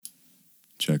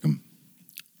Check him.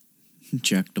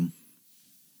 Checked him.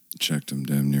 Checked him.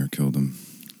 Damn near killed him.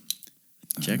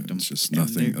 Checked him. It's just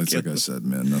nothing. It's like I said,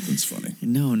 man. Nothing's funny.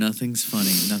 No, nothing's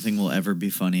funny. Nothing will ever be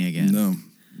funny again. No.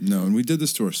 And we did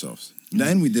this to ourselves.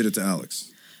 Then we did it to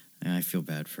Alex. I feel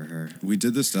bad for her. We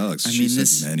did this to Alex. I She mean,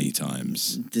 said many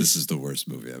times, this is the worst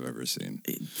movie I've ever seen.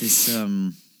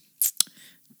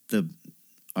 The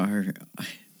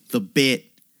bit,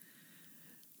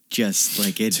 just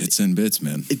like it. Tits and bits,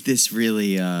 man. This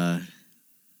really, got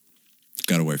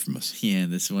away from us. yeah,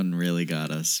 this one really got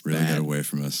us. Really bad. got away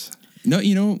from us.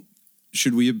 No,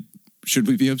 should we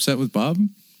be upset with Bob?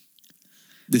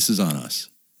 This is on us.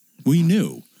 We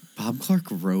knew. Bob Clark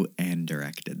wrote and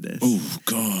directed this. Oh,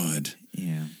 God.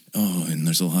 Yeah. Oh, and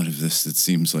there's a lot of this that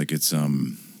seems like it's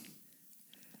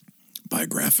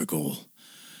biographical.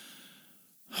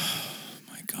 Oh,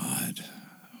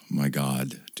 my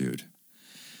God, dude.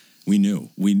 We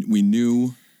knew. We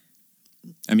knew.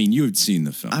 I mean, you had seen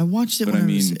the film. I watched it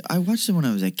when I watched it when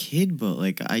I was a kid, but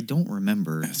like I don't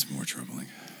remember. That's more troubling.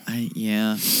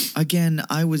 Again,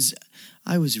 I was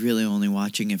really only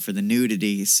watching it for the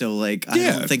nudity, so like I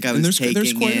don't think I was taking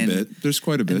there's quite in. a bit. There's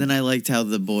quite a bit. And then I liked how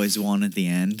the boys won at the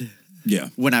end. Yeah.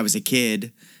 When I was a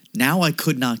kid. Now I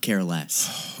could not care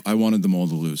less. I wanted them all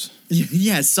to lose.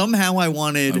 Yeah, somehow I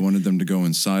wanted them to go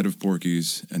inside of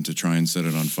Porky's and to try and set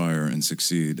it on fire and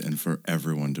succeed, and for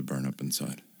everyone to burn up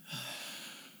inside.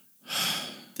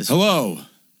 Hello,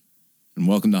 and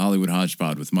welcome to Hollywood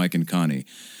Hodgepod with Mike and Connie.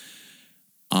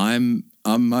 I'm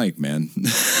Mike, man.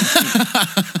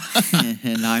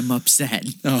 And I'm upset.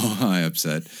 Oh, hi,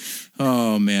 upset.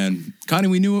 Oh, man. Connie,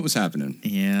 we knew what was happening.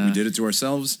 Yeah. We did it to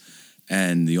ourselves,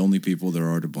 and the only people there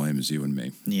are to blame is you and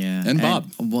me. Yeah. And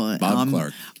Bob. Bob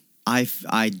Clark.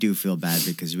 I do feel bad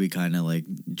because we kind of like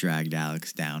dragged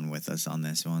Alex down with us on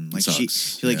this one. Like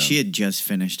she had just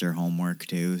finished her homework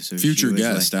too. So future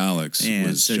guest Alex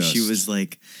was so just... she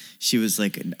was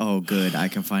like, oh good, I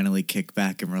can finally kick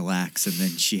back and relax. And then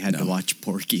she had to watch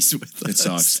Porky's with us. It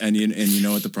sucks. And you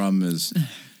know what the problem is?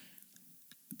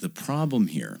 The problem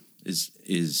here is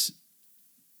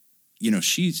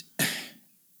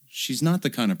she's not the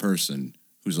kind of person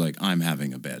who's like, I'm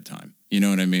having a bad time. You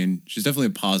know what I mean? She's definitely a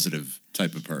positive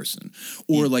type of person.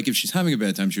 Or like if she's having a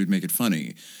bad time, she would make it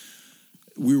funny.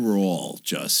 We were all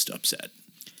just upset.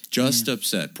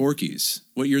 Upset. Porky's.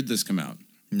 What year did this come out?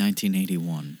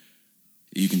 1981.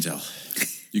 You can tell.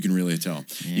 You can really tell.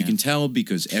 Yeah. You can tell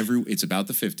because it's about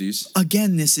the 50s.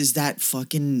 Again, this is that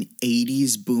fucking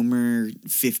 80s boomer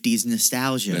 50s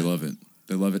nostalgia. They love it.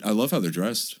 I love how they're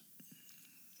dressed.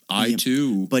 I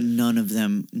too. But none of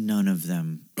them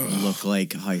look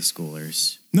like high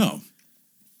schoolers. No.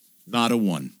 Not a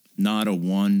one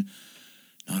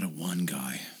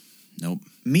guy. Nope.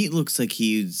 Meat looks like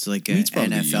he's like an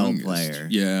NFL player.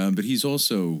 Yeah, but he's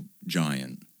also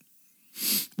giant.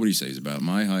 What do you say? He's about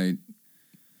my height.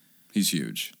 He's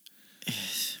huge.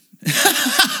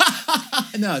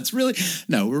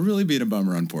 We're really being a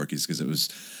bummer on Porky's because it was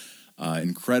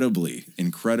incredible. We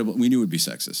knew it would be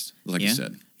sexist, like you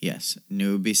said. Yes, knew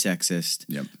it would be sexist.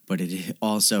 Yep. But it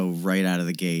also, right out of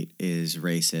the gate, is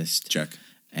racist. Check.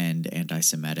 And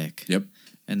anti-Semitic. Yep.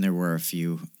 And there were a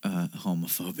few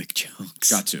homophobic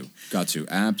jokes. Got to.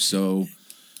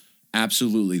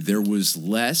 Absolutely. There was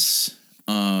less...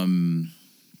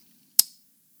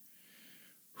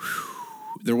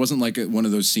 there wasn't like one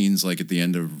of those scenes like at the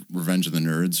end of Revenge of the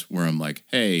Nerds where I'm like,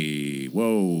 hey,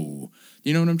 whoa.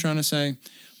 You know what I'm trying to say?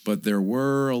 But there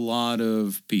were a lot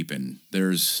of peeping.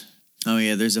 There's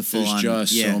full-on... There's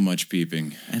just so much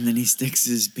peeping. And then he sticks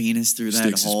his penis through that hole.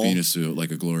 Sticks his penis through it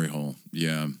like a glory hole.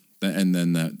 Yeah. And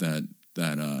then that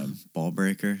ball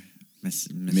breaker.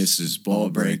 Mrs.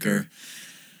 Ballbreaker.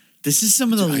 This is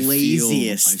some of the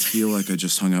laziest. I feel like I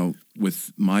just hung out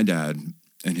with my dad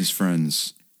and his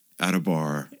friends at a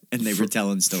bar. And they were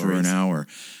telling stories. For an hour.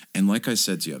 And like I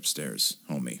said to you upstairs,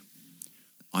 homie,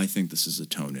 I think this is a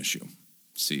tone issue.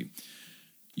 See,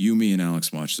 you, me, and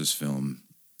Alex watched this film,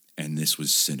 and this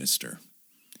was sinister.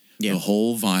 Yeah. The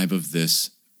whole vibe of this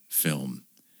film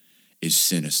is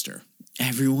sinister.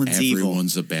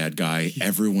 Everyone's a bad guy.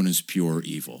 Everyone is pure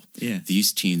evil. Yeah.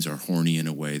 These teens are horny in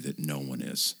a way that no one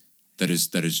is. That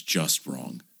is just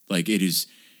wrong. Like it is.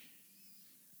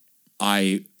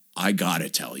 I gotta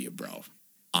tell you, bro.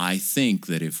 I think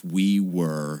that if we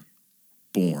were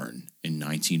born in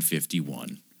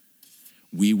 1951,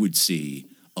 we would see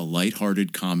a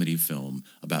lighthearted comedy film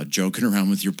about joking around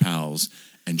with your pals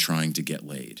and trying to get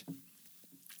laid.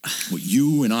 What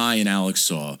you and I and Alex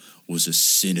saw was a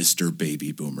sinister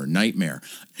baby boomer nightmare.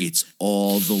 It's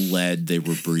all the lead they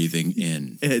were breathing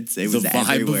in. It was the vibe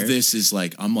everywhere. of this is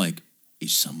like, I'm like,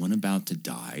 is someone about to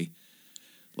die?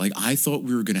 Like, I thought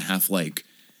we were going to have, like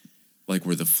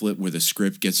where the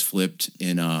script gets flipped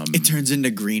in... it turns into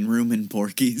Green Room in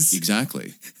Porky's.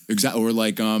 Exactly. Or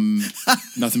like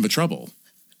Nothing But Trouble.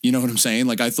 You know what I'm saying?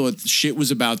 Like, I thought shit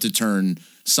was about to turn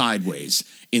sideways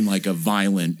in like a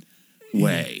violent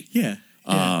way. Yeah.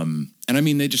 And I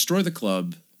mean, they destroy the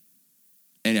club,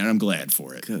 and I'm glad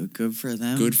for it. Good for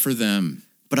them. Good for them.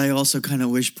 But I also kind of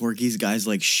wish Porky's guys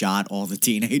like shot all the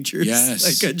teenagers.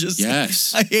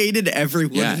 Yes. Like I hated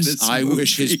everyone in this movie. I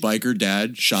wish his biker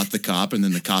dad shot the cop, and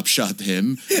then the cop shot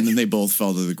him, and then they both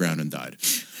fell to the ground and died.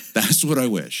 That's what I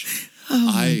wish. Oh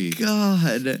my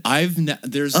God.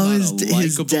 There's not a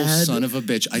likable son of a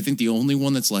bitch. I think the only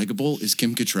one that's likable is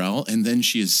Kim Cattrall, and then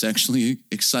she is sexually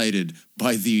excited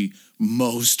by the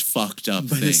most fucked up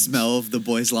by the smell of the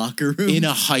boys' locker room in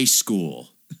a high school.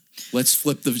 Let's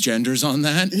flip the genders on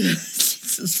that.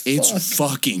 It's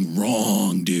fucking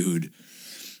wrong, dude.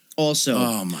 Also,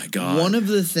 oh my God. One of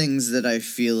the things that I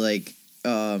feel like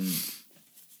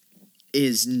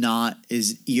is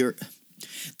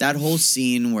that whole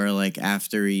scene where like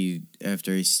after he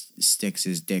sticks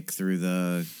his dick through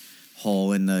the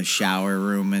hole in the shower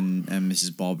room and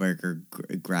Mrs. Ballberger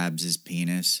grabs his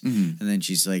penis, and then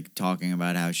she's like talking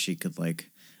about how she could like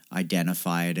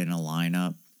identify it in a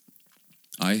lineup.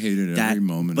 I hated every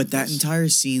moment but of that this. entire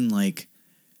scene, like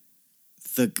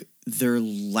they're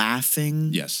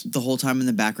laughing the whole time in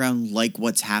the background, like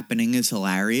what's happening is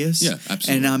hilarious. Yeah,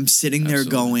 absolutely. And I'm sitting there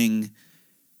going,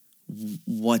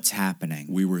 what's happening?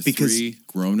 We were three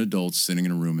grown adults sitting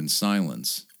in a room in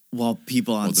silence. While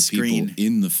people on screen people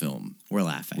in the film were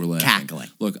laughing. Cackling.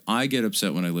 Look, I get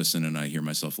upset when I listen and I hear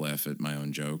myself laugh at my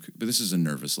own joke, but this is a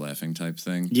nervous laughing type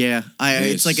thing. Yeah,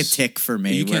 it's like a tick for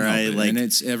me where I like, and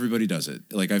it's everybody does it.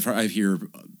 Like I hear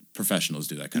professionals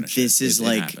do that kind of shit. This is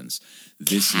like happens.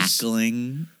 This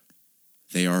cackling.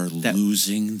 They are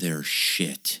losing their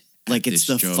shit. Like it's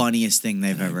the funniest thing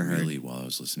they've ever heard. Really, while I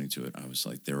was listening to it, I was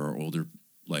like, there are older,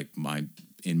 like my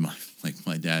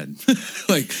dad,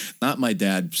 like not my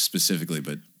dad specifically,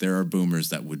 but there are boomers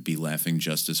that would be laughing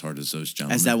just as hard as those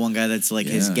gentlemen. As that one guy that's like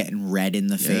is getting red in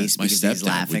the face because he's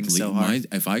laughing so hard.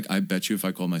 I bet you if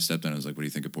I called my stepdad, I was like, "What do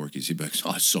you think of Porky's?" He'd be like,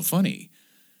 "Oh, it's so funny."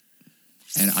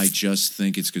 And I just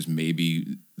think it's because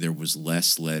maybe there was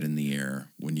less lead in the air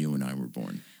when you and I were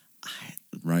born.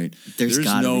 Right? There's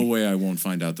no way I won't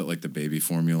find out that like the baby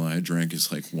formula I drank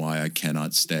is like why I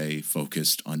cannot stay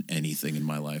focused on anything in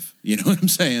my life. You know what I'm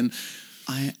saying?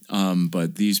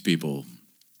 But these people,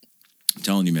 I'm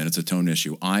telling you, man, it's a tone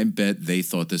issue. I bet they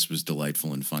thought this was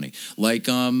delightful and funny. Like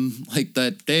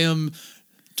that damn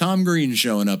Tom Green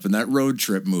showing up in that road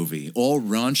trip movie. All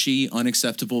raunchy,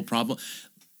 unacceptable problem.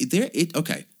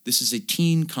 Okay, this is a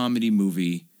teen comedy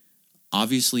movie,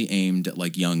 obviously aimed at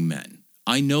like young men.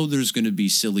 I know there's going to be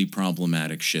silly,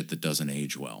 problematic shit that doesn't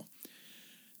age well.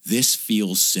 This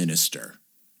feels sinister.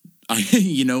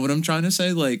 You know what I'm trying to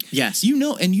say? Like, yes, you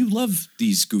know, and you love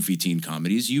these goofy teen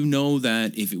comedies. You know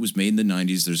that if it was made in the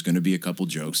 90s, there's going to be a couple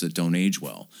jokes that don't age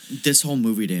well. This whole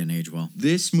movie didn't age well.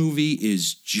 This movie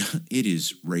is it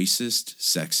is racist,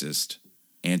 sexist,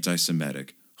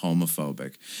 anti-Semitic,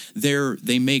 homophobic.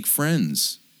 They make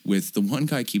friends with the one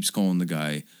guy keeps calling the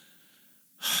guy.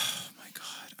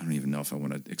 I don't even know if I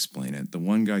want to explain it. The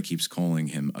one guy keeps calling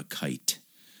him a kite.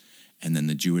 And then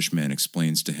the Jewish man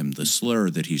explains to him the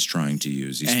slur that he's trying to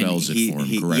use. He spells it for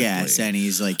him correctly. Yes, and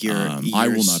he's like, I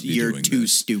will not be doing too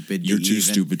this. Stupid. You're too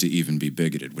stupid to even be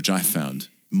bigoted, which I found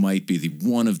might be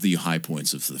one of the high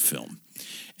points of the film.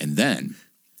 And then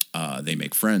they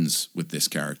make friends with this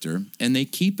character, and they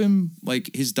keep him,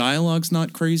 like, his dialogue's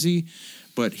not crazy,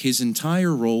 but his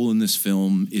entire role in this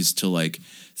film is to, like,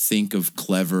 think of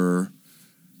clever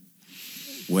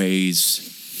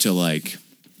ways to like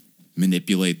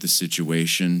manipulate the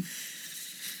situation.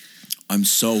 I'm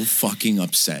so fucking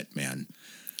upset, man.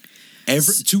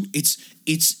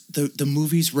 It's the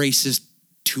movie's racist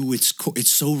to its core.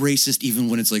 It's so racist even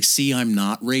when it's like, see, I'm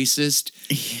not racist.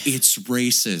 It's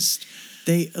racist.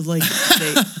 They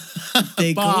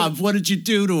Bob, what did you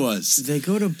do to us? They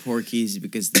go to Porky's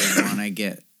because they want to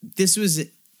get. This was.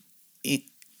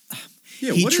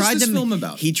 Yeah, what is this film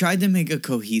about? He tried to make a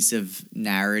cohesive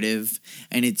narrative,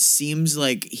 and it seems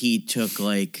like he took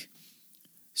like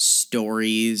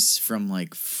stories from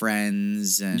like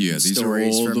Friends and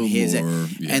stories from his,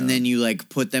 and then you like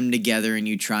put them together and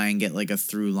you try and get like a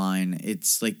through line.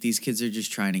 It's like these kids are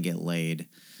just trying to get laid.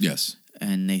 Yes,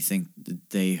 and they think that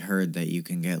they heard that you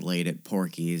can get laid at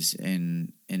Porky's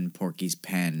in Porky's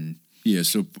pen. Yeah,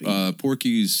 so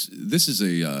Porky's. This is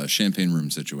a champagne room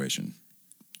situation.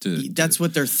 That's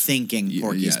what they're thinking.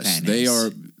 Porky's pen. They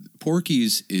are.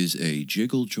 Porky's is a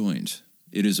jiggle joint.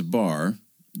 It is a bar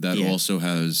that also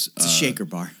has... It's a shaker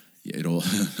bar. It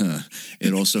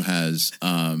also has,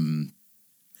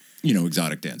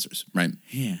 exotic dancers, right?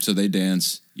 Yeah. So they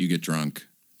dance, you get drunk,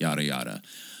 yada, yada.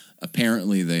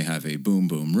 Apparently, they have a boom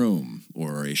boom room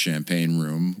or a champagne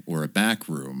room or a back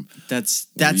room. That's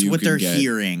what they're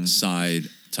hearing. Side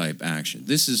type action.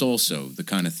 This is also the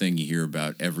kind of thing you hear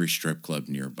about every strip club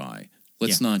nearby.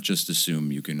 Let's not just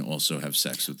assume you can also have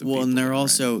sex with the people. Well, and they're right?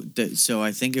 also so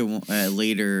I think it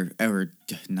later or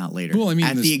not later. Well, I mean,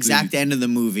 at the exact end of the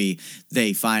movie,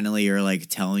 they finally are like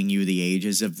telling you the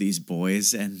ages of these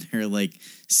boys, and they're like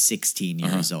 16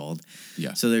 years old.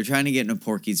 Yeah. So they're trying to get into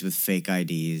Porky's with fake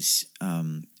IDs.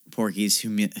 Porky's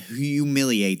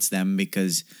humiliates them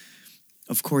because,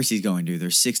 of course, he's going to. They're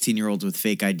 16-year-olds with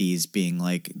fake IDs being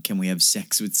like, "Can we have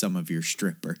sex with some of your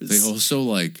strippers?" They also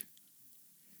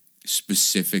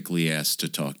specifically asked to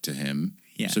talk to him.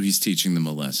 Yeah. So he's teaching them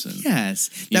a lesson. Yes.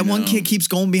 That one kid keeps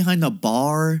going behind the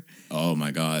bar. Oh,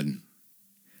 my God.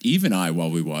 Even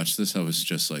while we watched this, I was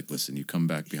just like, listen, you come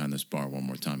back behind this bar one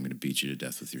more time, I'm going to beat you to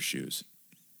death with your shoes.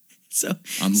 So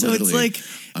it's like...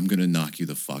 I'm going to knock you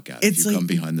the fuck out if you come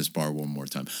behind this bar one more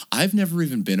time. I've never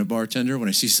even been a bartender. When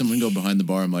I see someone go behind the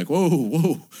bar, I'm like, whoa,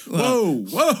 whoa, whoa,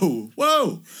 whoa,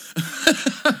 whoa.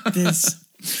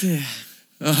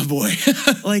 Oh, boy.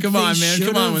 Come on, man.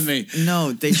 Come on with me.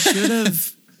 No, they should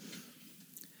have...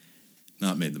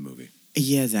 Not made the movie.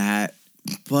 Yeah, that.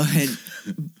 But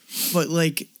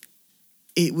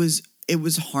it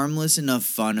was harmless enough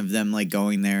fun of them,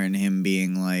 going there and him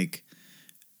being like,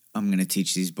 I'm going to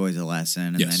teach these boys a lesson.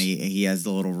 And then he has the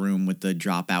little room with the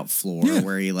dropout floor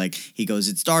where he goes,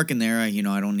 it's dark in there. I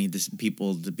don't need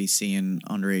people to be seeing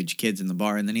underage kids in the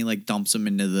bar. And then he dumps them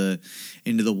into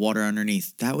the water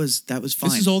underneath. That was fine.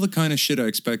 This is all the kind of shit I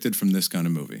expected from this kind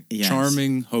of movie. Yes.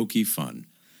 Charming, hokey, fun.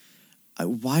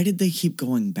 Why did they keep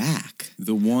going back?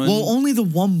 Only the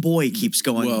one boy keeps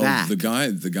going back. The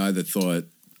guy that thought,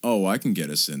 oh, I can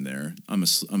get us in there. I'm a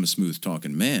smooth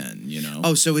talking man,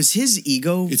 Oh, so is his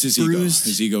ego It's his bruised? ego.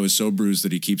 His ego is so bruised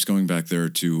that he keeps going back there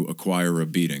to acquire a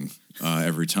beating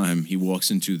every time he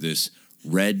walks into this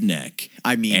redneck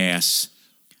ass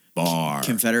bar.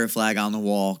 Confederate flag on the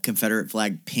wall, Confederate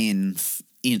flag pin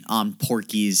on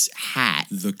Porky's hat.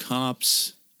 The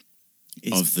cops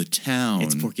of the town.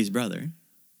 It's Porky's brother.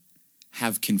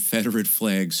 Have Confederate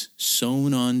flags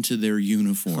sewn onto their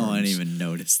uniforms. Oh, I didn't even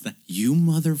notice that. You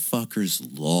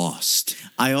motherfuckers lost.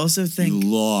 I also think you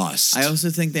lost. I also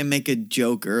think they make a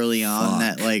joke early on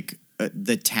that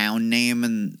the town name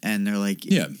and they're like,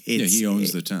 he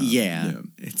owns the town. Yeah.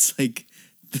 It's like,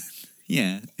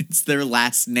 it's their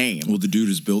last name. Well, the dude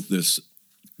has built this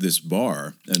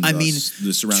bar and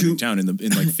the surrounding town in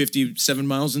 57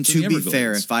 miles into the Everglades. To be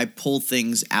fair, if I pull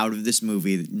things out of this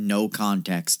movie, no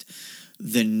context,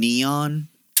 the neon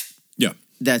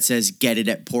that says "Get it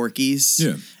at Porky's"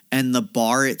 and the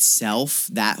bar itself,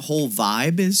 that whole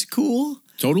vibe is cool.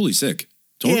 Totally sick.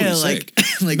 Totally sick.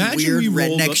 Like weird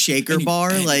redneck shaker bar.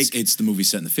 It's the movie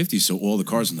set in the 50s, so all the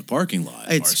cars in the parking lot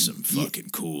are some fucking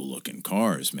cool looking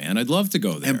cars, man. I'd love to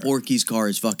go there. And Porky's car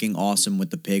is fucking awesome with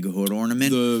the pig hood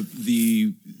ornament.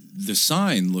 The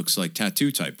sign looks like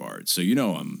tattoo type art, so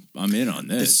I'm in on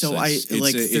this. So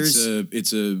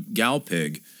it's a gal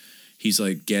pig. He's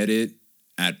like, get it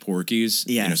at Porky's.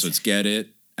 Yeah. So it's get it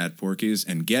at Porky's,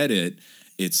 and get it.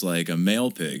 It's like a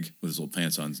male pig with his little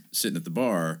pants on, sitting at the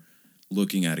bar,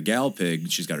 looking at a gal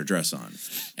pig. She's got her dress on,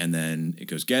 and then it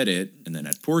goes get it, and then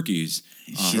at Porky's,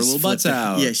 her little butt's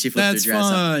out. Yeah, she flipped her dress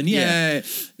fun. up. Yeah.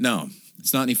 No,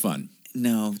 it's not any fun.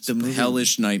 No, it's a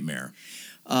hellish nightmare.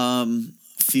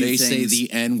 They say the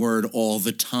N-word all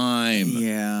the time.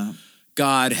 Yeah.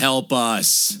 God help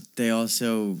us. They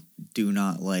also do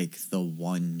not like the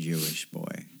one Jewish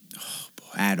boy. Oh,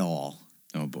 boy. At all.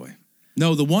 Oh, boy.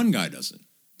 No, the one guy doesn't.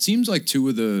 Seems like two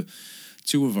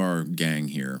of our gang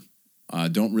here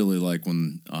don't really like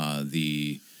when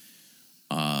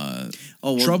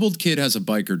troubled kid has a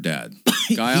biker dad.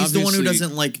 Guy He's the one who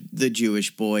doesn't like the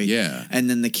Jewish boy. Yeah. And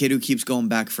then the kid who keeps going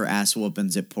back for ass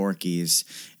whoopings at Porky's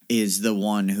is the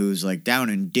one who's like down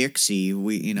in Dixie.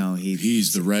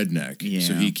 He's the redneck. Yeah.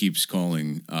 So he keeps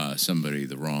calling somebody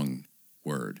the wrong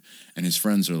word. And his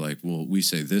friends are like, well, we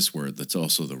say this word that's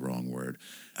also the wrong word.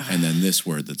 And then this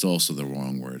word that's also the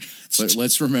wrong word. But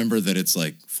let's remember that it's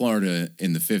like Florida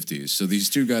in the 50s. So these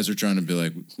two guys are trying to be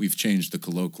like, we've changed the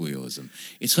colloquialism.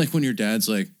 It's like when your dad's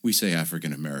like, we say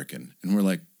African American. And we're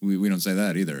like, we don't say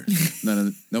that either.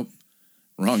 Nope.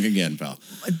 Wrong again, pal.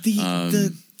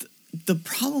 The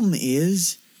problem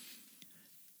is,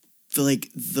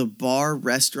 the bar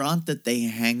restaurant that they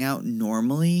hang out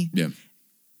normally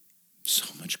So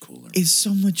much cooler. is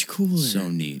so much cooler. So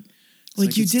neat. It's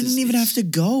Like you it's didn't this- even it's- have to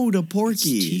go to It's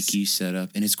Porky's. tiki setup,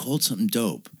 and it's called something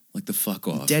dope, like the fuck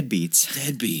off. Deadbeats.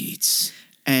 Deadbeats.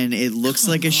 And it looks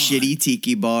Come like a on. shitty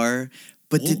tiki bar.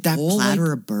 But did that all platter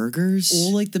like- of burgers?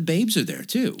 All like the babes are there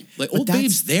too. Like But old that's-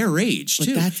 babes their age but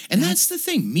too. that's- And that's the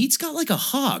thing. Meat's got like a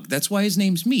hog. That's why his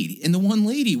name's Meat. And the one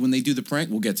lady, when they do the prank,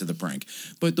 we'll get to the prank.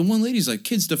 But the one lady's like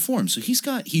kids deformed. So he's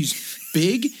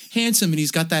big, handsome, and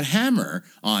he's got that hammer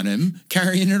on him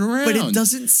carrying it around. But it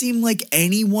doesn't seem like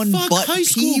anyone Fuck but high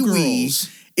school Pee-wee girls.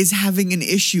 is having an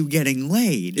issue getting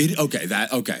laid. Okay.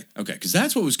 Because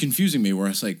that's what was confusing me. Where I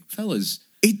was like, fellas.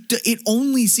 It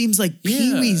only seems like Yeah.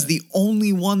 Pee-wee's the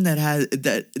only one that has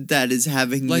that is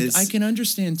having Like, this. I can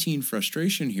understand teen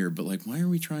frustration here, but like, why are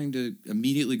we trying to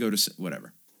immediately go to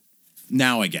whatever?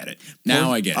 Now I get it.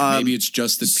 Maybe it's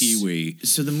just the Pee-wee.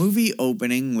 So the movie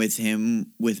opening with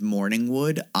him with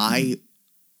Morningwood, I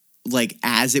like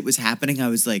as it was happening, I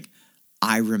was like,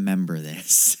 I remember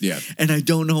this. Yeah. And I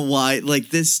don't know why. Like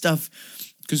this stuff,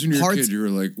 Because when you're a Parts- kid, you were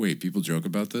like, wait, people joke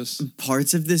about this?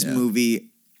 parts of this Yeah. movie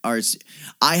are.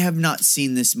 I have not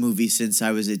seen this movie since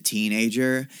I was a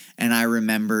teenager, and I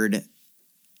remembered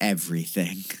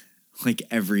everything, like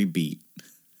every beat.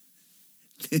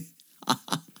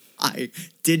 I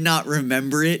did not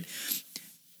remember it.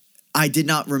 I did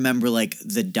not remember like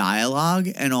the dialogue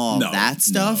and all No, that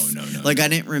stuff. no, Like I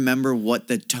didn't remember what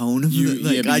the tone of the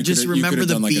like. but I you just coulda- you remember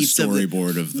coulda the done beats like a of the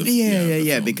storyboard of the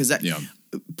yeah. film.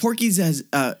 Because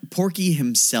Porky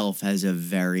himself has a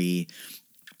very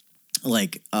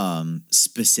like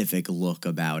specific look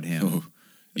about him. Oh,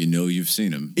 you know you've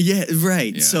seen him. Yeah,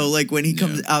 right. Yeah. So like when he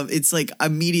comes Yeah. out, it's like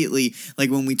immediately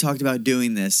like when we talked about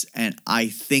doing this and I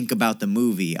think about the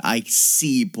movie, I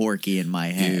see Porky in my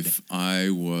head. If I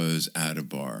was at a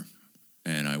bar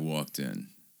and I walked in,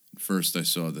 first I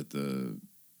saw that the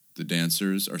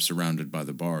dancers are surrounded by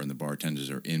the bar and the bartenders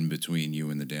are in between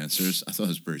you and the dancers. I thought it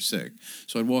was pretty sick.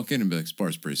 So I'd walk in and be like, this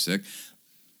bar's pretty sick.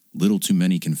 Little too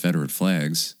many Confederate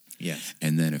flags. Yes.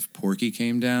 And then if Porky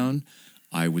came down,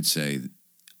 I would say,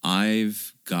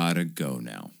 I've got to go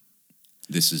now.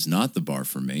 This is not the bar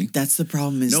for me. That's the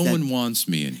problem is No that one wants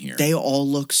me in here. they all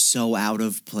look so out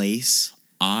of place.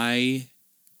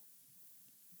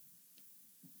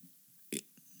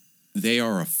 They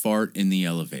are a fart in the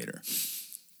elevator.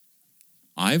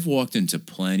 I've walked into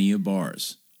plenty of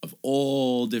bars of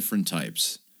all different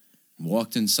types,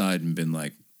 walked inside and been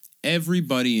like,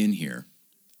 everybody in here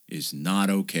is not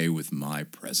okay with my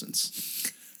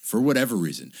presence. For whatever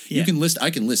reason. Yeah. I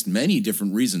can list many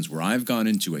different reasons where I've gone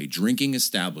into a drinking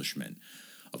establishment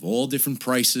of all different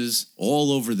prices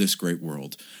all over this great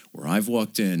world, where I've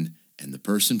walked in and the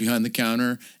person behind the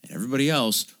counter and everybody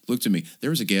else looked at me. There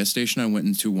was a gas station I went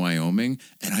into Wyoming,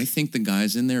 and I think the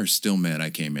guys in there are still mad I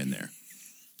came in there.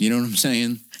 You know what I'm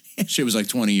saying? Shit was like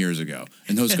 20 years ago.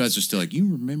 And those guys are still like, you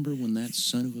remember when that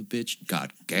son of a bitch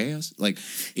got gas? Like,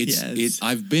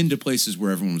 I've been to places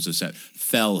where everyone was upset.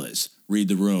 Fellas, read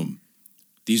the room.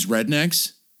 These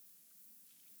rednecks,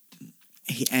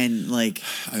 And like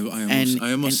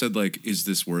I almost said, like, is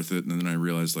this worth it? And then I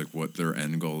realized, like, what their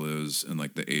end goal is and,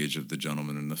 like, the age of the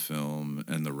gentleman in the film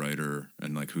and the writer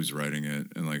and, like, who's writing it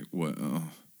and, like, what,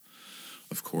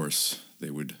 of course, they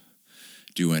would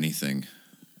do anything.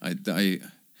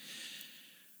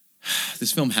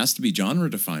 This film has to be genre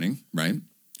defining, right?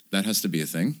 That has to be a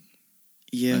thing.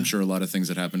 yeah. I'm sure a lot of things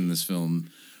that happen in this film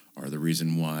are the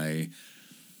reason why.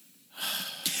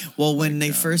 Well, when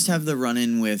they first have the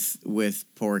run-in with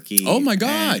Porky. Oh my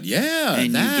God! Yeah,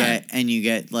 and you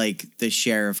get like the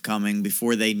sheriff coming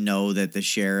before they know that the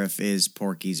sheriff is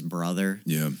Porky's brother.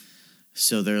 yeah.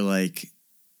 So they're like,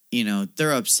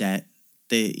 they're upset.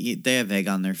 They have egg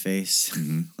on their face.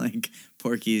 Mm-hmm. Like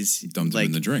Porky's Dumped like him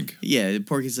in the drink. Yeah,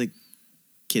 Porky's like,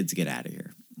 kids, get out of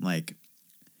here. Like.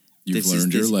 You've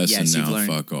learned your lesson now.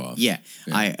 Fuck off. Yeah.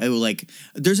 I like.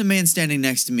 There's a man standing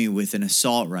next to me with an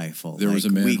assault rifle. There was a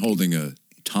man holding a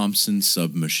Thompson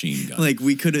submachine gun. Like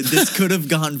this could have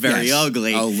gone very Yes,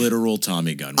 ugly. A literal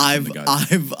Tommy gun.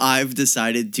 I've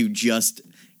decided to just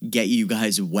get you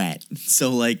guys wet.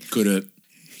 So like, could have.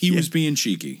 He was being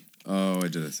cheeky. Oh, I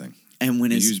did a thing. And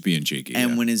when he was being cheeky.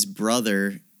 And when his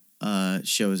brother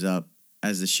shows up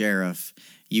as the sheriff,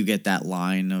 you get that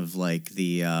line of like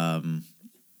the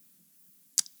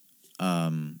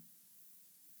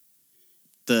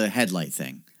headlight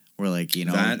thing, where like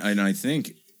that, and I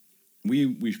think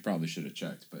we probably should have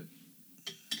checked, but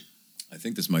I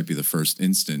think this might be the first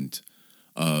instant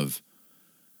of,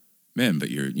 man, but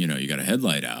you got a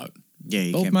headlight out. Yeah,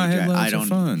 you both can't my be headlights are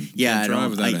fun. Yeah, Can't drive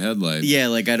without a headlight. Yeah,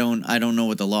 like I don't know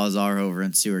what the laws are over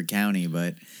in Seward County,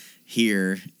 but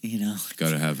here,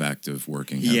 Got to have active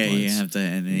working Yeah, headlights. you have to,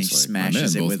 and then he He's like,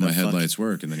 smashes my it man, with both my a headlights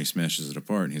work, and then he smashes it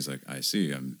apart, and he's like, I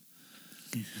see, I'm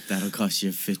that'll cost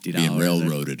you $50. being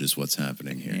railroaded is what's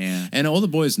happening here. Yeah. And all the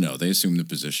boys know. They assume the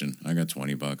position. I got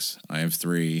 $20. I have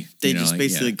 3. They just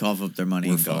basically cough up their money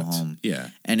we're and go fucked. home. Yeah.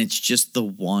 And it's just the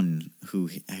one who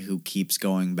keeps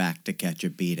going back to catch a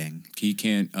beating. He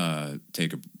can't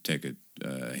take a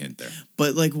hint there.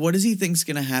 But like, what does he think's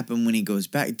gonna happen when he goes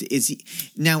back? Is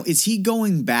he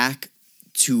going back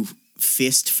to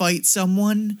fist fight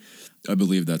someone? I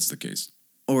believe that's the case.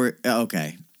 Or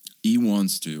okay, He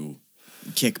wants to,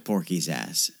 kick Porky's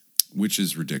ass. which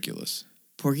is ridiculous.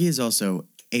 Porky is also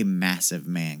a massive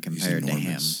man He's compared to him.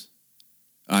 enormous.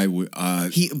 I would.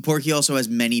 Porky also has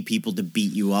many people to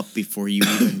beat you up before you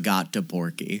even got to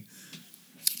Porky.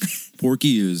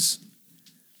 Porky is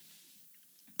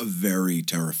a very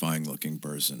terrifying looking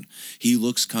person. He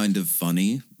looks kind of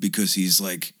funny because he's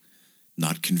like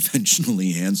not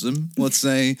conventionally handsome, let's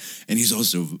say, and he's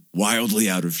also wildly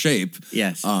out of shape.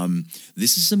 Yes.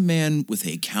 This is a man with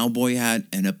a cowboy hat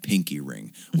and a pinky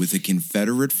ring with a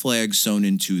Confederate flag sewn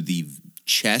into the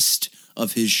chest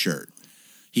of his shirt.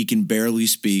 He can barely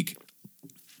speak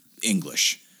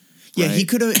English. Yeah, right? he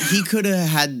could have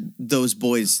had those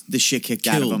boys the shit kicked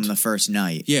out of Killed. him the first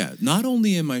night. Yeah, not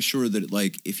only am I sure that,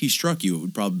 like, if he struck you, it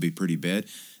would probably be pretty bad.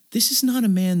 This is not a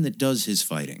man that does his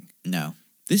fighting. No.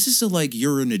 This is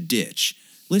you're in a ditch.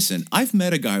 Listen, I've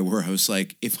met a guy where I was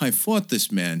like, if I fought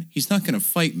this man, he's not going to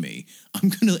fight me. I'm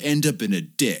going to end up in a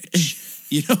ditch.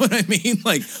 You know what I mean?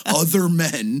 Like, other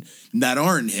men that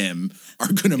aren't him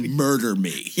are going to murder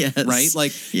me. Yes. Right?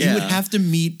 Like, you would have to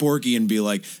meet Porky and be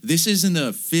like, this isn't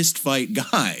a fist fight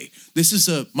guy. This is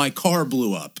a my car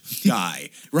blew up guy.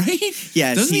 Right?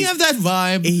 Yes, Doesn't he have that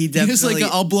vibe? He has like definitely- a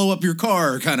I'll blow up your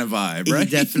car kind of vibe, right?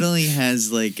 He definitely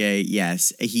has like a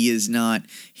yes. He is not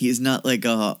like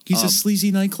a. He's a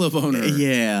sleazy nightclub owner.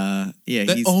 Yeah.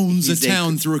 That owns a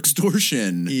town through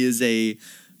extortion. He is a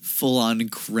full-on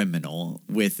criminal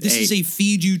with This is a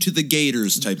feed you to the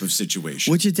gators type of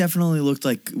situation. which it definitely looked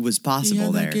like was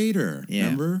possible there. That gator, Yeah.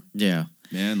 remember? Yeah.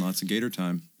 Man, lots of gator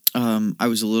time. I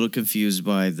was a little confused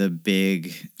by the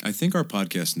big. I think our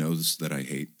podcast knows that I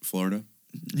hate Florida.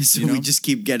 So You know? we just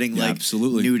keep getting Yeah, like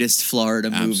absolutely. nudist Florida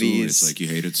Absolutely. movies. It's like you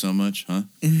hate it so much, huh?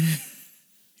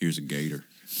 Here's a gator.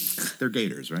 They're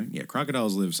gators, right? Yeah,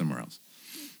 crocodiles live somewhere else.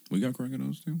 We got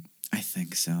crocodiles too? I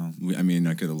think so. I mean,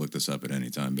 I could have looked this up at any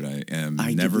time, but I am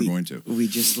never going to. We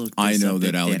just looked. I this know up that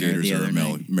at dinner alligators the are other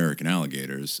night. American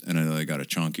alligators, and I know they got a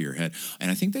chunkier head, and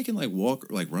I think they can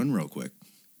run real quick.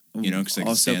 You know, because they can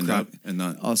Also stand up and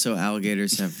not. Also,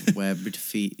 alligators have webbed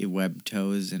feet, webbed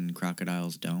toes, and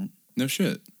crocodiles don't. No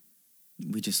shit.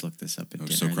 We just looked this up at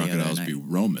dinner So the other crocodiles night. be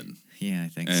Roman, Yeah, I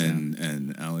think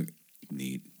and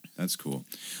neat. That's cool.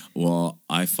 Well,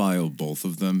 I filed both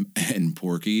of them, and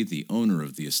Porky, the owner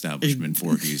of the establishment,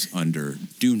 Porky's under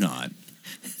do not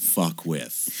fuck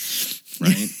with.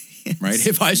 Right? Right?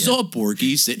 If I saw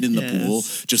Porky sitting in the pool,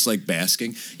 just like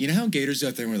basking, you know how gators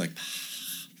out there and we're like,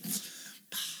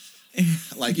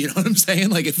 you know what I'm saying?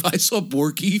 Like, if I saw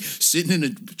Porky sitting in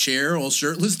a chair all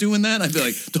shirtless doing that, I'd be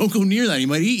like, don't go near that. He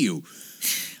might eat you.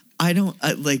 I don't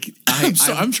like.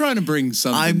 I'm trying to bring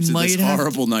something to this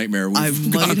horrible nightmare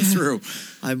we've gone through.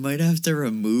 I might have to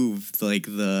remove like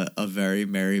a very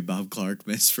merry Bob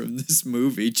Clarkmas from this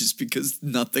movie just because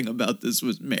nothing about this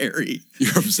was merry.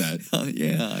 You're upset.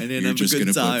 Yeah, I didn't You're have just a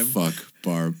good gonna time. put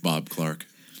fuck Bob Clark.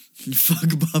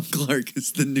 Fuck Bob Clark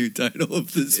is the new title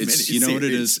of this miniseries. You know what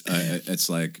it is? It's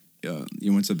like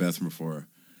you went to the bathroom before,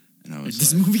 and I was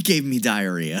This like, movie gave me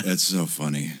diarrhea. "That's so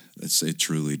funny." It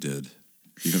truly did.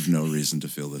 You have no reason to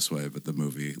feel this way, but the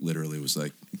movie literally was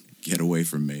like, "Get away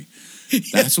from me."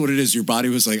 That's what it is. Your body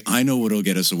was like, "I know what'll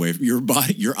get us away." Your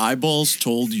body, your eyeballs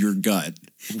told your gut,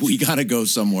 "We got to go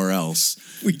somewhere else."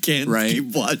 We can't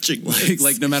keep watching this.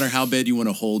 Like no matter how bad you want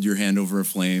to hold your hand over a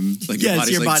flame, like Yes,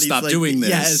 your body's stop like, doing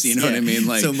this. yes, You know what I mean?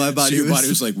 Like, so my body your body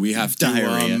was like, we have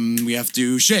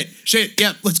to, shit,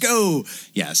 yep, let's go.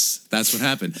 Yes, that's what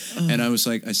happened. And I was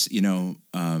like,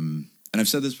 and I've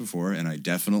said this before, and I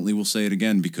definitely will say it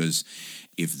again, because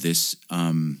if this,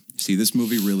 this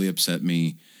movie really upset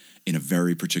me in a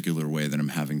very particular way that I'm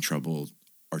having trouble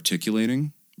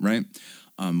articulating, right?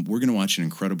 We're going to watch an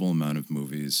incredible amount of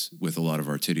movies with a lot of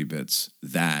our titty bits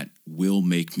that will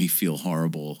make me feel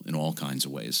horrible in all kinds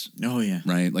of ways. Oh, yeah.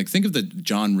 Right? Like, think of the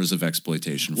genres of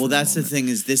exploitation. Well, that's the thing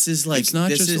is this is like... It's not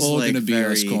this just is all like going to be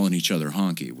us calling each other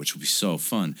honky, which would be so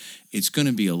fun. It's going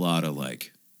to be a lot of,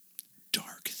 like,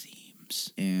 dark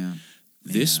themes. Yeah.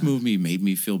 This movie made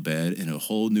me feel bad in a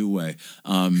whole new way.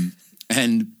 And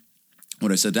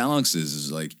what I said to Alex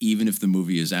is like, even if the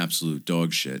movie is absolute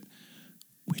dog shit,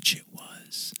 which it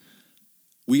was,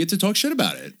 we get to talk shit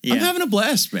about it. Yeah. I'm having a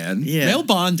blast, man. Yeah. Male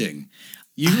bonding.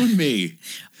 You and me.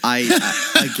 I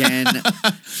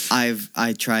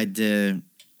tried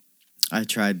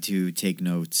to take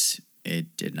notes.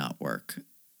 It did not work.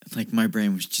 Like, my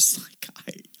brain was just like,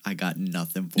 I got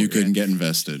nothing for you. You couldn't get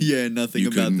invested. Yeah, nothing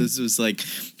about this. Was like,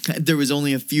 there was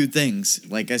only a few things.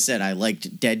 Like I said, I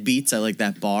liked Deadbeats. I liked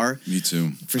that bar. Me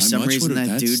too. For some reason,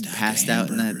 that dude passed out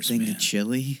in that thing of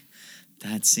chili.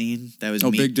 That scene. That was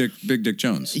Big Dick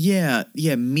Jones. Yeah.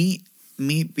 Meat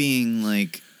being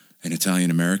like an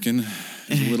Italian American.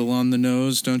 Is a little on the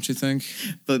nose, don't you think?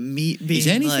 But Meat being is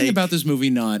anything like, about this movie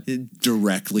not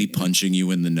directly punching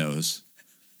you in the nose?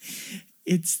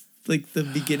 It's like the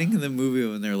beginning of the movie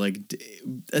when they're like,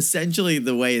 essentially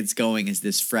the way it's going is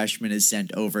this freshman is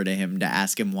sent over to him to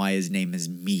ask him why his name is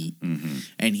Meat. Mm-hmm.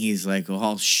 And he's like, well,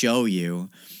 I'll show you.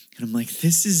 And I'm like,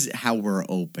 this is how we're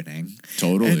opening.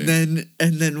 Totally. And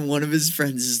then one of his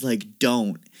friends is like,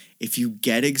 don't. If you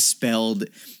get expelled,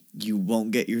 you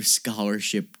won't get your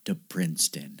scholarship to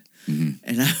Princeton. Mm-hmm.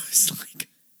 And I was like,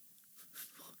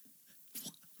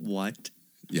 what?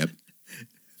 Yep.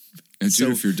 And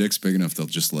dude, if your dick's big enough, they'll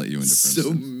just let you into Princeton.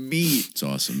 So Meat. It's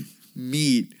awesome.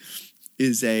 Meat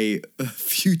is a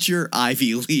future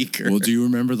Ivy Leaguer. Well, do you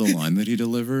remember the line that he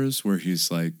delivers where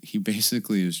he's like, he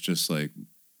basically is just like,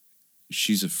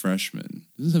 she's a freshman.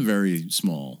 This is a very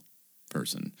small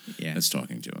person that's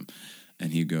talking to him.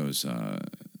 And he goes,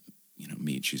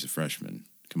 Meat, she's a freshman.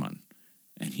 Come on.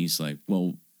 And he's like,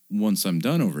 well, once I'm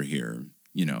done over here,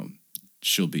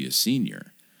 she'll be a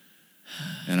senior.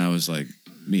 And I was like,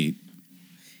 Meat,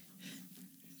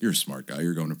 you're a smart guy.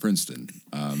 You're going to Princeton.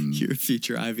 You're a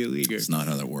future Ivy Leaguer. It's not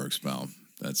how that works, pal.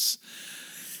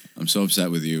 I'm so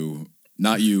upset with you.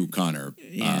 Not you, Connor,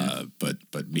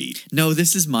 but Meat. No,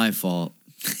 this is my fault.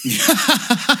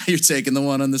 You're taking the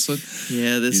one on this one?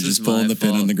 Yeah, this is You're just pulling the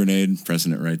pin on the grenade,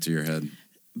 pressing it right to your head.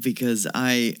 Because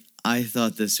I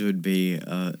thought this would be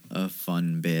a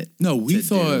fun bit. No, we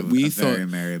thought very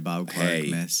merry Bob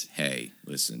Clarkmas. Hey,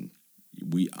 listen.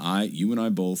 You and I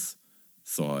both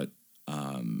thought,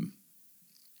 oh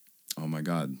my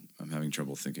God, I'm having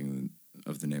trouble thinking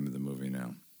of the name of the movie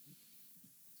now.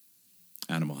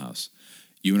 Animal House.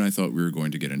 You and I thought we were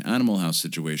going to get an Animal House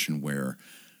situation where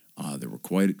there were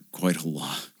quite a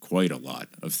lot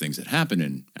of things that happen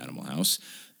in Animal House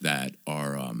that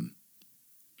are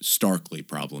starkly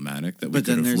problematic that we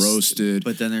could have roasted.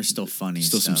 But then there's still funny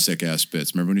Still stuff. some sick ass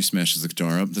bits. Remember when he smashes the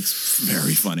guitar up? That's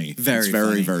very funny.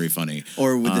 Very funny.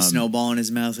 Or with the snowball in his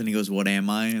mouth and he goes, "What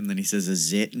am I?" And then he says a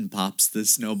zit and pops the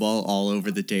snowball all over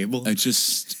the table. I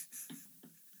just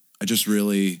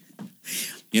really,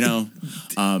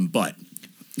 but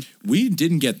we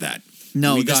didn't get that.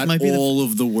 No, we this got might be all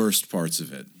of the worst parts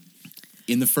of it.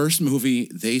 In the first movie,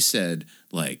 they said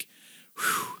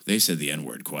they said the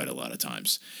N-word quite a lot of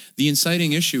times. The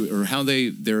inciting issue, or how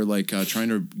they're like trying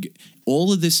to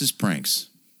all of this is pranks.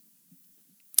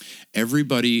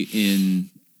 Everybody in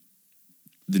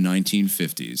the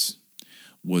 1950s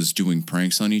was doing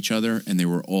pranks on each other, and they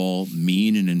were all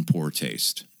mean and in poor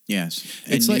taste. Yes.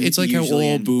 It's like how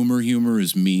all boomer humor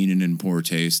is mean and in poor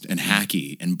taste and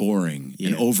hacky and boring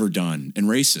and overdone and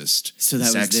racist. So and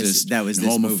that sexist was and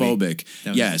this homophobic.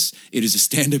 Yes, it is a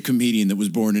stand-up comedian that was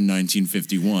born in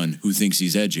 1951 who thinks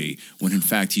he's edgy when in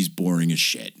fact he's boring as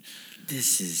shit.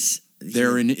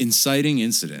 Their inciting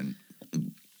incident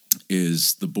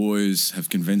is the boys have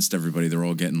convinced everybody they're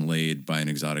all getting laid by an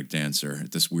exotic dancer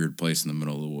at this weird place in the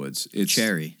middle of the woods. It's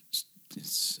Cherry.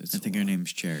 It's I think her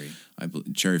name's Cherry.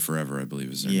 Cherry Forever, I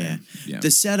believe, is her name. Yeah. The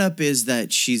setup is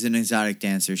that she's an exotic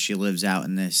dancer. She lives out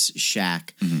in this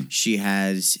shack. Mm-hmm. She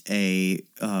has a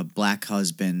black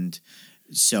husband.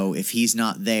 So if he's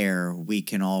not there, we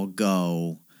can all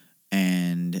go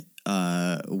and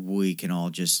we can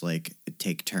all just like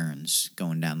take turns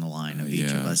going down the line of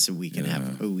each of us, so we can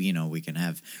have we can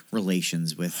have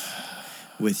relations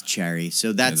with Cherry.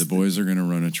 So that's the boys are gonna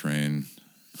run a train.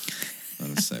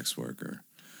 Not a sex worker.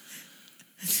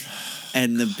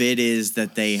 And the bit is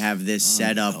that they have this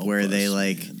setup where they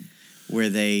where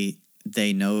they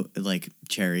know like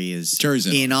Cherry's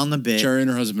in on the bit. Cherry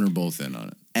and her husband are both in on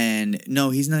it. And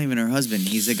no, he's not even her husband.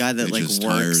 He's a guy that They like just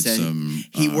works hired at some,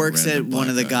 he works at random one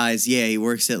of the black guy. guys. Yeah, he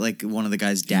works at like one of the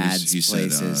guy's dad's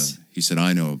places. He said,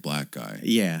 I know a black guy.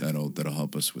 Yeah. That'll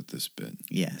help us with this bit.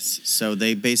 Yes. So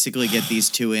they basically get these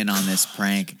two in on this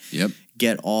prank. Yep.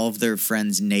 Get all of their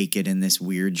friends naked in this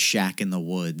weird shack in the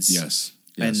woods. Yes.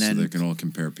 And then, so they can all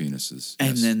compare penises.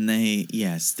 And then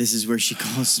this is where she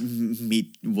calls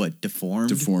Meat, what, deformed?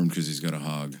 Deformed because he's got a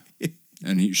hog.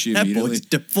 And she That immediately boy's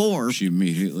deformed. She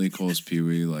immediately calls Pee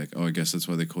Wee like, oh, I guess that's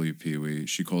why they call you Pee Wee.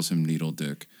 She calls him Needle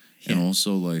Dick, and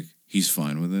also like he's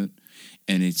fine with it.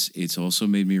 And it's also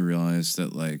made me realize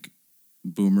that like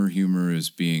boomer humor is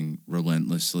being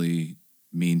relentlessly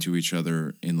mean to each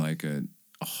other in like a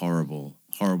horrible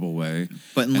way,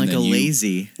 but in like a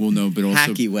lazy, but also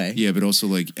hacky way. Yeah, but also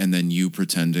like, and then you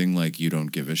pretending like you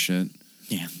don't give a shit.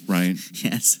 Yeah. Right.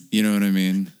 Yes. You know what I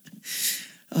mean?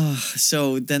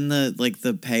 So then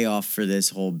the payoff for this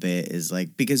whole bit is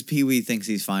like, because Pee Wee thinks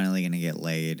he's finally gonna get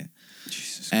laid,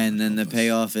 and then the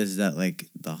payoff is that like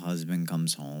the husband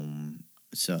comes home.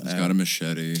 So he's got a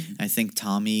machete. I think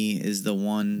Tommy is the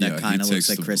one that kind of looks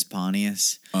like Chris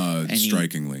Pontius.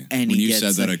 Strikingly. When you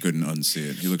said that, I couldn't unsee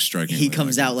it. He looks strikingly. He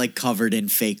comes out like covered in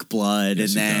fake blood,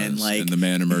 yes, and then like, and the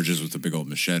man emerges with a big old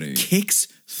machete. Kicks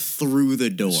through the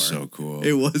door. So cool.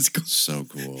 It was cool. So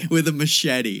cool. With a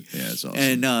machete. Yeah, it's awesome.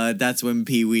 And that's when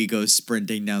Pee Wee goes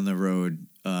sprinting down the road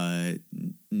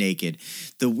naked.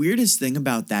 The weirdest thing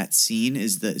about that scene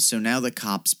is that so now the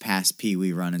cops pass Pee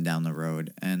Wee running down the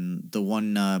road, and the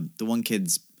one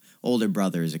kid's older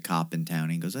brother is a cop in town.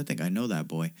 He goes, I think I know that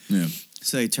boy. Yeah.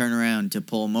 So they turn around to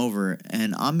pull him over,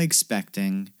 and I'm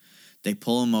expecting they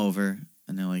pull him over,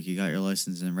 and they're like, you got your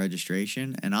license and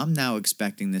registration? And I'm now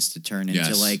expecting this to turn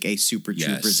into like a Super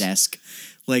Troopers-esque,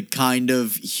 like kind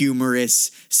of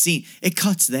humorous scene. It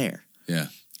cuts there. Yeah.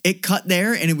 It cut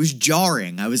there, and it was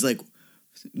jarring. I was like,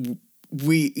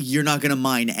 you're not going to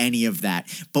mind any of that.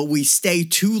 But we stay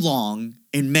too long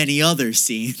in many other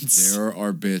scenes. There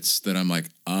are bits that I'm like,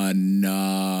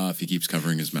 enough. He keeps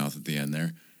covering his mouth at the end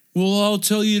there. Well, I'll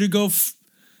tell you to go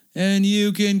and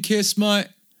you can kiss my...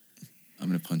 I'm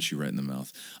going to punch you right in the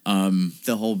mouth.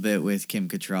 The whole bit with Kim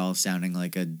Cattrall sounding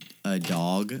like a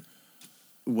dog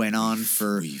went on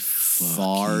for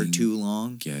far too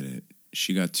long. Get it.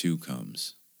 She got 2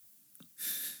 cums.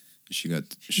 She got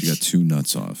 2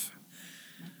 nuts off,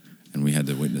 and we had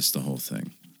to witness the whole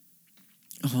thing.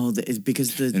 Oh, and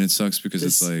it sucks because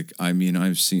it's like, I mean,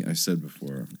 I said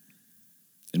before,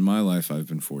 in my life, I've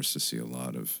been forced to see a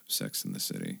lot of Sex in the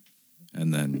City,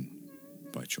 and then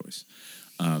by choice.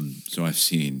 So I've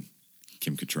seen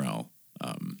Kim Cattrall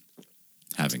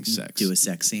having sex, do a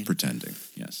sex scene, pretending,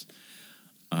 yes.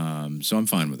 So I'm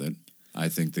fine with it. I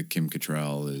think that Kim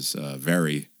Cattrall is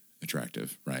very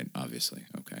attractive, right? Obviously,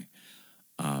 okay.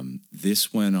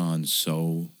 This went on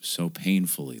so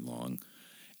painfully long,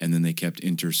 and then they kept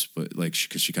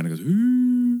because she kind of goes,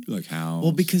 ooh, like how?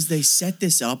 Well, because they set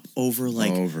this up over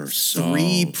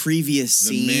 3 previous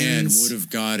scenes. The man would have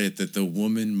got it that the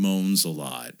woman moans a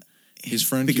lot. His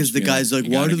friend, because the guy's like,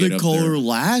 why do they call her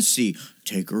Lassie?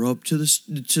 Take her up to the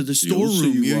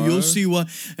storeroom. You'll see why.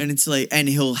 And it's like, and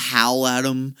he'll howl at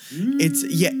him.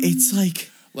 It's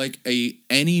like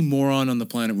any moron on the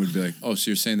planet would be like, oh, so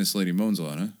you're saying this lady moans a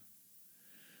lot, huh?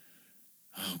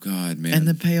 Oh God, man. And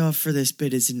the payoff for this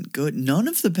bit isn't good. None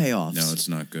of the payoffs. No, it's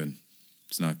not good.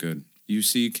 It's not good. You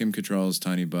see Kim Cattrall's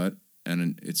tiny butt,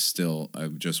 and it's still. I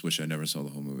just wish I never saw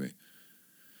the whole movie.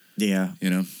 Yeah,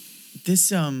 you know.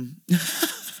 This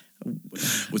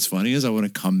What's funny is I want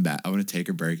to come back. I want to take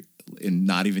a break, and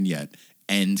not even yet,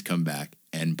 and come back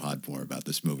and pod more about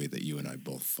this movie that you and I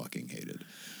both fucking hated.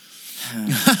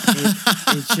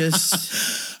 It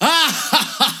just.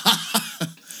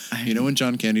 You know when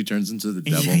John Candy turns into the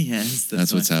devil? Yes,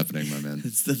 that's what's happening, my man.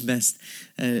 It's the best.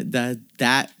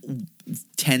 That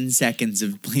 10 seconds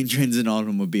of Plane, Trains, and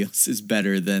Automobiles is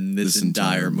better than this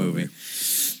entire movie.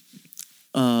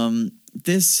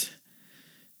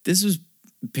 This was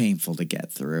painful to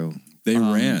get through. They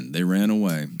ran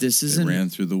away. They ran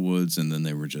through the woods, and then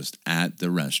they were just at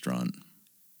the restaurant.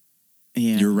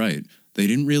 Yeah, you're right. They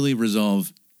didn't really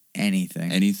resolve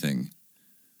anything.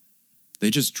 They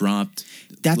just dropped.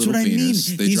 That's what I mean.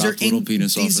 They dropped little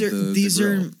penis off at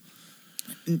the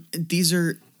grill. These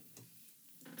are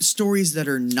stories that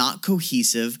are not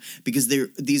cohesive because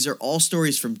these are all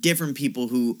stories from different people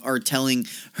who are telling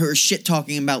her shit,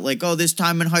 talking about like, oh, this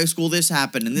time in high school this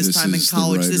happened, and this time in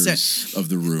college this of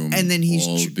the room, and then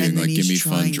he's being like, give me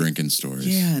fun drinking stories.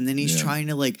 Yeah, and then he's trying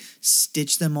to like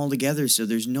stitch them all together, so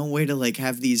there's no way to like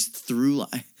have these through.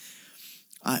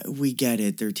 We get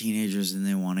it; they're teenagers and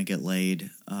they want to get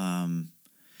laid.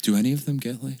 Do any of them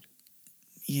get laid?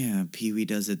 Yeah, Pee Wee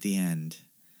does at the end.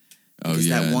 Oh, because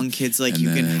that one kid's like,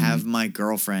 you can have my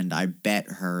girlfriend. I bet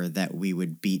her that we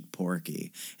would beat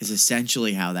Porky. Is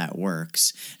essentially how that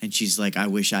works. And she's like, I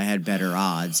wish I had better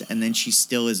odds. And then she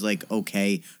still is like,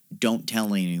 okay, don't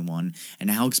tell anyone.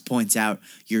 And Alex points out,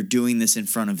 you're doing this in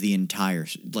front of the entire,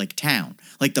 like, town.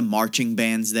 Like, the marching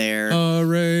band's there.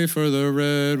 Hooray for the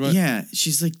red one. Yeah,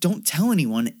 she's like, don't tell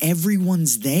anyone.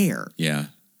 Everyone's there. Yeah.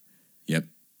 Yep.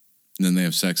 And then they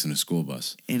have sex in a school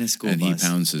bus. In a school and bus. And he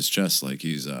pounds his chest like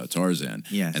he's Tarzan.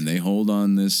 Yes. And they hold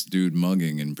on this dude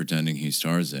mugging and pretending he's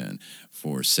Tarzan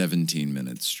for 17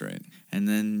 minutes straight. And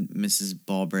then Mrs.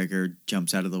 Ballbreaker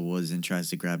jumps out of the woods and tries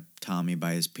to grab Tommy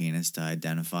by his penis to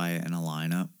identify it in a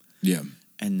lineup. Yeah.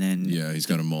 And then... Yeah, he's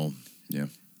got a mole. Yeah.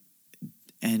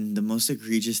 And the most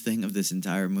egregious thing of this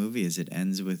entire movie is it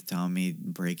ends with Tommy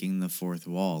breaking the fourth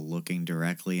wall, looking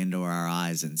directly into our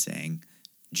eyes and saying,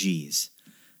 geez.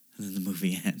 And then the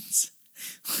movie ends.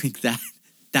 Like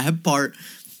that part...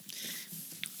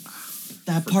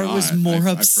 That part was more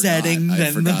upsetting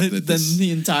than the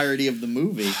entirety of the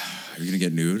movie. Are you going to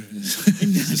get nude?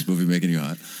 Is this movie making you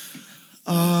hot?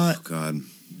 Oh, God.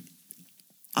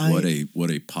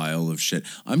 What a pile of shit.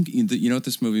 You know what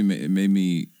this movie made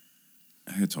me...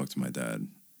 I had to talk to my dad.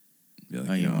 Be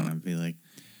like, you want to be like...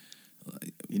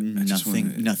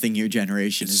 Nothing your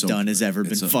generation has done has ever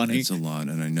been funny. It's a lot,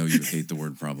 and I know you hate the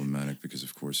word problematic because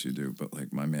of course you do, but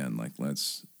like, my man, like,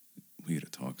 we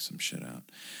gotta talk some shit out.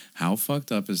 How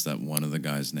fucked up is that one of the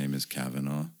guys' name is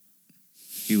Kavanaugh?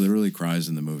 He literally cries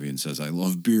in the movie and says, I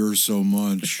love beer so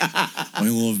much. I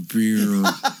love beer.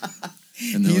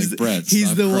 And they're like, Brett,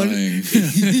 stop crying.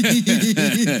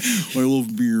 I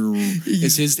love beer.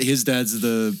 Is his dad's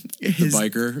the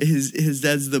biker? His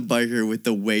dad's the biker with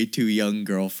the way too young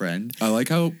girlfriend. I like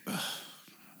how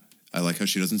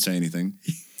she doesn't say anything.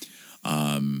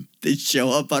 They show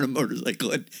up on a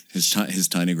motorcycle and his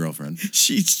tiny girlfriend.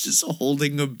 She's just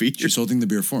holding a beer. She's holding the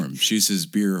beer for him. She's his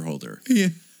beer holder. Yeah.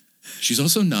 She's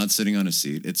also not sitting on a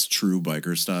seat. It's true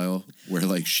biker style, where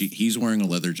like he's wearing a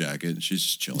leather jacket and she's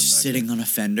just chilling, sitting back on a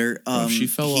fender. If she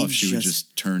fell off, she would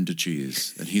just turn to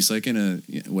cheese. And he's like in a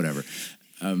whatever.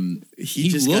 He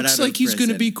looks like he's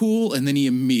going to be cool, and then he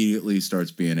immediately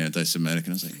starts being anti-Semitic.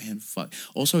 And I was like, man, fuck.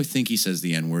 Also, I think he says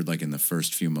the N-word like in the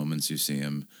first few moments you see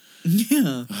him.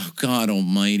 Yeah. Oh, God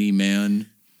almighty, man.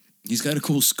 He's got a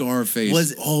cool scar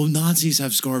face. Nazis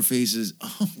have scar faces.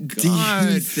 Oh, God.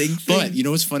 Do you think But you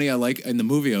know what's funny? I like, in the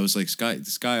movie, I was like,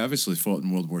 this guy obviously fought in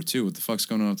World War II. What the fuck's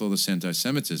going on with all this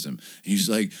anti-Semitism? And he's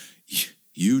like,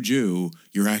 you Jew,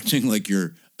 you're acting like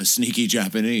you're a sneaky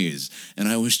Japanese. And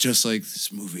I was just like,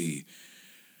 this movie.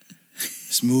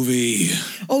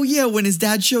 Oh, yeah, when his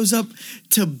dad shows up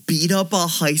to beat up a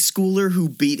high schooler who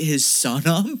beat his son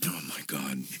up. Oh, my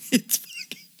God.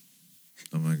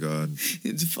 Oh, my God.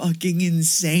 It's fucking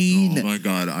insane. Oh, my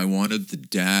God. I wanted the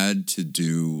dad to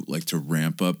to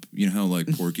ramp up. You know how,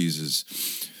 like, Porky's is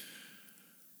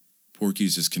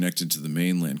connected to the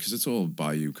mainland because it's all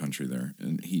bayou country there.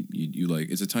 And you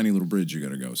it's a tiny little bridge you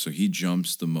got to go. So he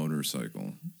jumps the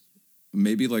motorcycle.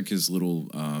 Maybe, like, his little,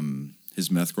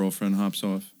 his meth girlfriend hops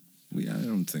off. I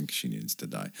don't think she needs to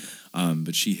die.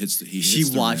 But he hits the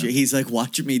He's like,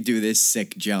 watching me do this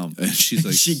sick jump. And she's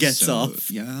like, she gets off.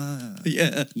 Yeah.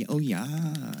 Yeah. Oh, yeah.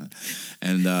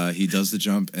 And he does the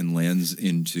jump and lands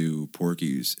into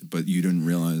Porky's. But you didn't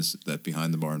realize that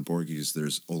behind the bar in Porky's,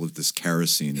 there's all of this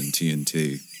kerosene and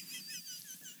TNT.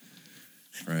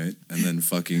 Right? And then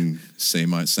fucking send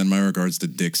my regards to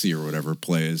Dixie or whatever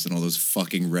plays, and all those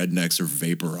fucking rednecks are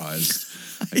vaporized.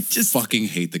 I just fucking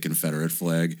hate the Confederate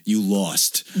flag. You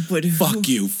lost. But fuck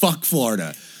you. Fuck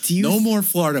Florida. No more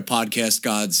Florida podcast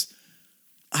gods.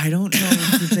 I don't know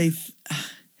if they...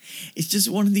 It's just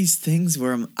one of these things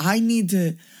where I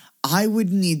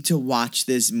would need to watch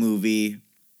this movie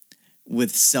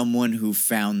with someone who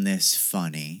found this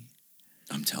funny.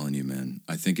 I'm telling you, man.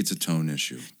 I think it's a tone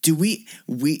issue.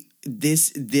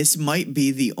 This might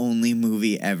be the only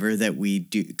movie ever that we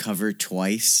do cover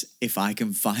twice. If I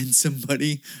can find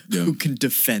somebody who can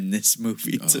defend this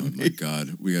movie to me. Oh my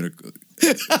God, we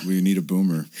need a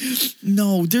boomer.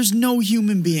 No, there's no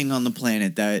human being on the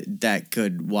planet that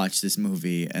could watch this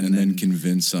movie and then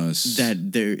convince us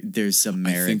that there's some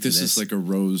merit. I think this is like a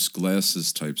rose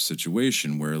glasses type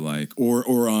situation where like they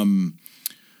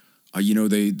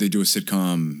do a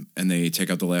sitcom and they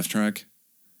take out the laugh track.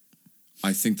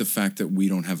 I think the fact that we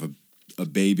don't have a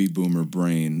baby boomer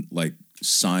brain like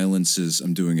silences.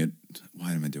 I'm doing it.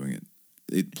 Why am I doing it?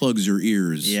 It plugs your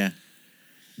ears. Yeah.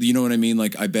 You know what I mean?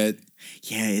 Like, I bet.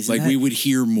 Yeah. We would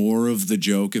hear more of the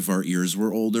joke if our ears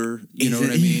were older. You know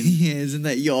what I mean? Yeah. Isn't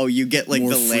that you get like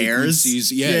more the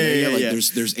layers? Yeah. Like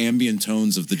there's ambient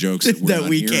tones of the jokes that we're that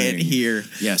we can't hear.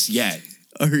 Yes. Yet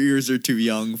our ears are too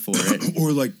young for it.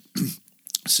 Or like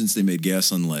since they made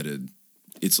gas unleaded,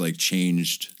 it's like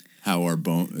changed how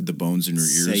the bones in your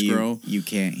ears So grow. you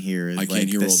can't hear. I can't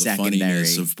hear all the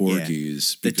funniness of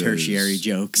Porky's. The tertiary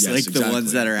jokes, Yes, like the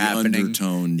ones that are happening. The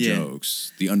undertone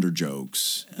jokes, the under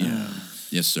jokes. Yeah.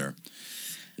 Yes, sir.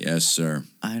 Yes, sir.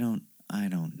 I don't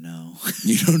know.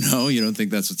 You don't know? You don't think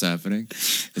that's what's happening?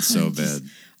 It's so bad.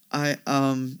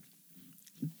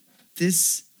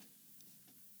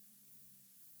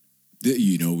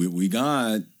 You know, we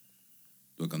got,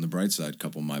 look on the bright side,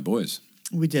 couple of my boys.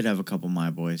 We did have a couple My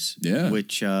Boys. Yeah.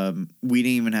 Which we didn't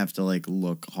even have to like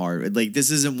look hard. Like this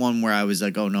isn't one where I was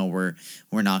like, oh no, we're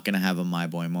not gonna have a My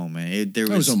Boy moment.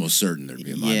 I was almost certain there'd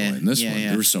be a My Boy in this one. Yeah.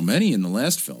 There were so many in the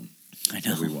last film. I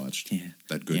know. That we watched. Yeah.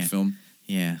 That good film.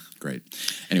 Yeah. Great.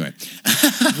 Anyway.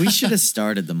 We should have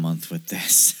started the month with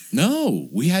this. No,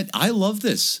 I love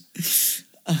this.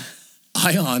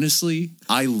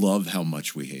 I love how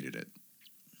much we hated it.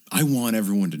 I want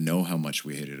everyone to know how much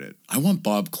we hated it. I want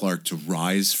Bob Clark to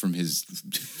rise from his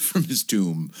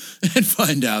tomb and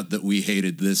find out that we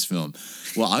hated this film.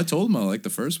 Well, I told him I liked the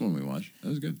first one we watched. That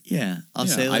was good. Yeah, I'll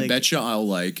say. Like, I bet you I'll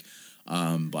like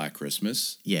Black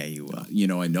Christmas. Yeah, you will.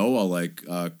 I know I'll like.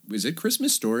 Is it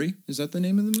Christmas Story? Is that the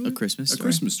name of the movie? A Christmas Story. A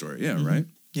Christmas Story. Yeah, right.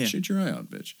 Yeah. Shoot your eye out,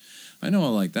 bitch. I know I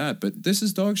like that, but this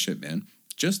is dog shit, man.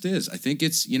 Just is. I think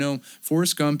it's,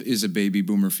 Forrest Gump is a baby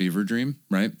boomer fever dream,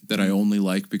 right? That I only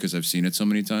like because I've seen it so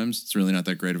many times. It's really not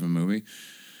that great of a movie.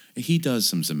 He does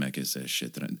some Zemeckis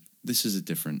shit this is a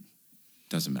different,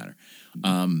 doesn't matter.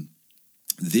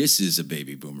 This is a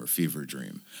baby boomer fever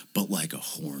dream, but like a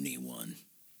horny one.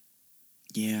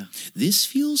 Yeah. This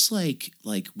feels like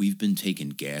we've been taking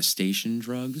gas station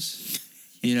drugs,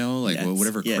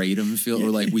 whatever kratom feel,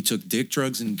 or like we took dick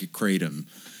drugs and kratom.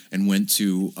 And went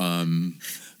to,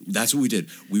 that's what we did.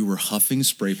 We were huffing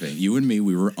spray paint. You and me,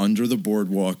 we were under the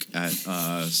boardwalk at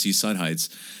Seaside Heights,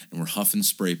 and we're huffing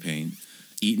spray paint,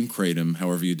 eating kratom,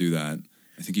 however you do that.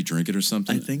 I think you drink it or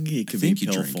something. I think it could be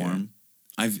pill form.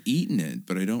 I've eaten it,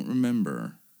 but I don't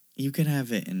remember. You can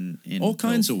have it in all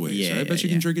kinds of ways. Yeah, I bet you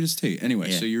can drink it as tea.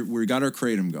 Anyway, so we got our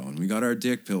kratom going. We got our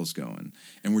dick pills going.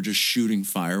 And we're just shooting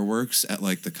fireworks at,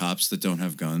 like, the cops that don't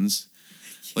have guns.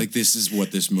 Like, this is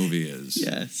what this movie is.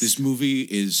 Yes. This movie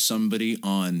is somebody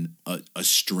on a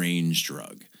strange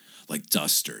drug, like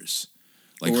dusters,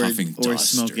 like huffing dusters. Or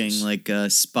smoking, like,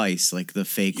 spice, like the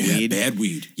fake weed. Yeah, bad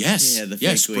weed. Yes. Yeah, the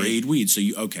fake sprayed weed. So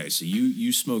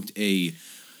you smoked a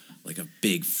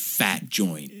big fat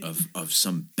joint of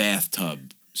some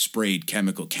bathtub sprayed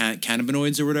chemical,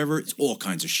 cannabinoids or whatever. It's all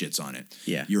kinds of shits on it.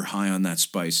 Yeah. You're high on that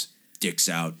spice, dicks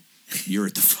out. You're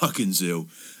at the fucking zoo.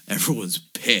 Everyone's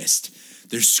pissed.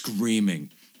 They're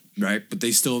screaming, right? But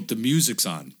the music's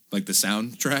on. Like the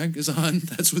soundtrack is on.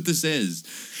 That's what this is.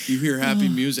 You hear happy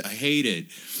music. I hate it.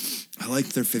 I like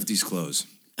their 50s clothes.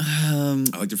 I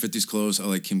like their 50s clothes. I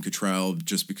like Kim Cattrall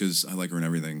just because I like her and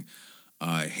everything.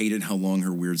 I hated how long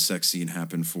her weird sex scene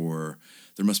happened for.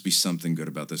 There must be something good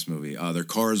about this movie. Their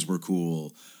cars were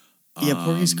cool. Yeah,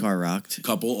 Porky's car rocked.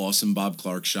 Couple awesome Bob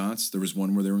Clark shots. There was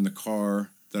one where they were in the car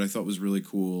that I thought was really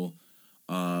cool.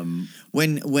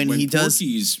 When he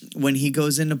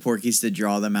goes into Porky's to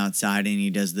draw them outside and he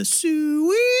does the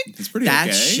sweet, it's pretty that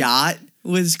okay. shot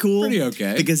was cool. Pretty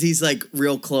okay. Because he's like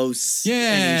real close. Yeah.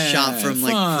 And he's shot from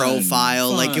like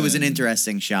profile. Like it was an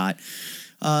interesting shot.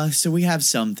 So we have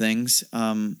some things.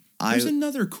 There's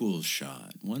another cool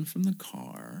shot. One from the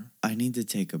car. I need to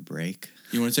take a break.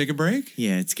 You want to take a break?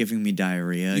 Yeah, it's giving me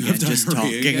diarrhea again, just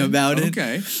talking about it.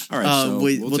 Okay. All right, so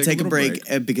we'll take a break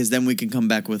because then we can come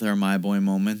back with our My Boy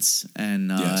moments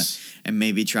and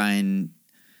maybe try and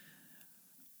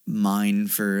mine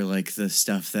for like the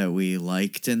stuff that we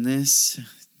liked in this.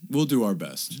 We'll do our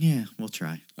best. Yeah, we'll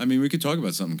try. I mean, we could talk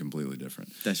about something completely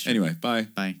different. That's true. Anyway, bye.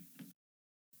 Bye.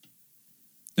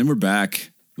 Then we're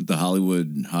back with the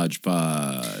Hollywood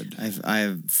Hodgepod.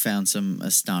 I've found some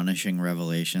astonishing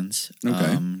revelations.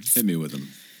 Okay, hit me with them.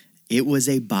 It was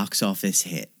a box office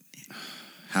hit.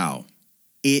 How?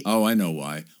 I know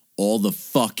why. All the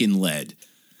fucking lead.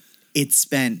 It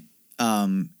spent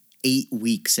 8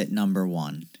 weeks at number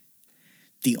one.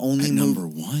 Number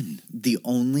one? The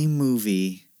only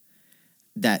movie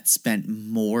that spent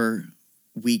more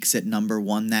weeks at number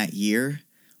one that year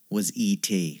was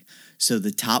E.T. So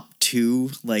the top two,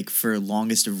 like for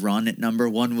longest run at number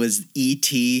one, was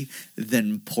E.T.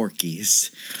 then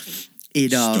Porky's.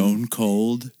 Stone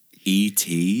Cold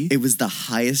E.T.? It was the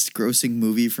highest grossing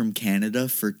movie from Canada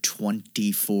for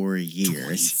 24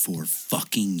 years. 24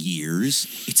 fucking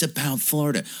years? It's about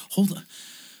Florida. Hold on.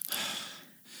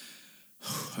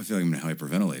 I feel like I'm going to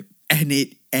hyperventilate.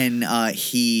 And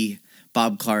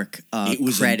Bob Clark,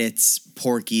 credits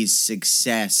Porky's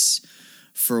success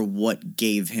for what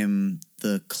gave him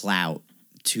the clout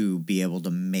to be able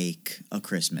to make a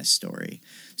Christmas story.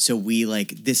 So we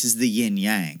this is the yin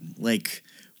yang. Like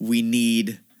we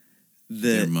need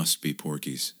There must be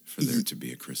Porky's for there to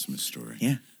be a Christmas story.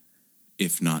 Yeah.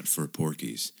 If not for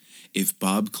Porky's. If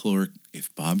Bob Clark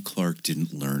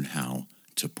didn't learn how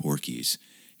to Porky's,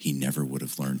 he never would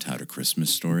have learned how to Christmas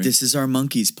story. This is our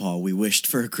monkey's paw. We wished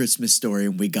for a Christmas story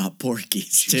and we got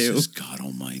Porky's too. Jesus God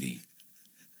Almighty.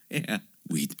 Yeah.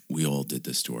 We all did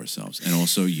this to ourselves. And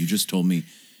also, you just told me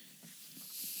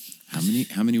how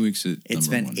many weeks at It's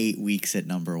number been one? 8 weeks at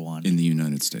number one In the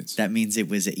United States. That means it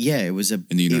was in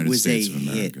the United States of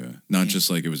hit. America. Not just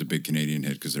like it was a big Canadian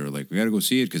hit because they were like, we got to go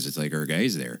see it because it's like our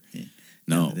guy's there. Yeah.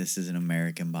 No. This is an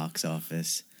American box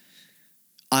office.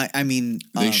 I mean...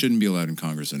 They shouldn't be allowed in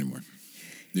Congress anymore.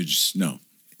 They just, no.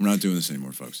 We're not doing this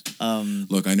anymore, folks.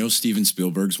 Look, I know Steven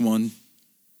Spielberg's one.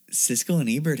 Siskel and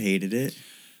Ebert hated it.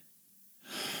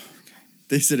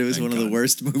 They said it was one of the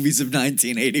worst movies of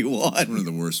 1981. It's one of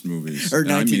the worst movies. Or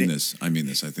I mean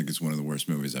this. I think it's one of the worst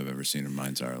movies I've ever seen in my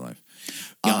entire life.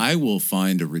 Yeah, I will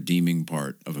find a redeeming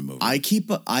part of a movie. I keep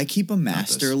a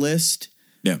master list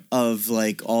of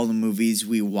all the movies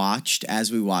we watched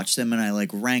as we watched them, and I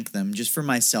rank them just for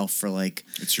myself for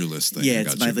It's your list thing. Yeah,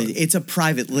 it's my list. It's a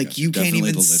private you can't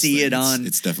even see it on.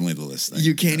 It's definitely the list thing.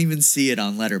 You can't even see it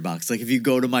on Letterboxd. If you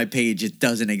go to my page, it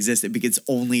doesn't exist. It's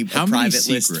only a private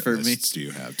list for me. How many lists do you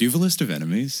have? Do you have a list of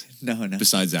enemies? No.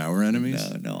 Besides our enemies?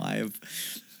 No.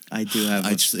 I do have. I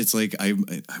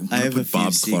want to put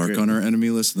Bob Clark on our enemy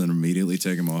list and then immediately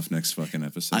take him off next fucking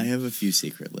episode. I have a few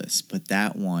secret lists, but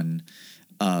that one,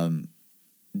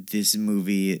 this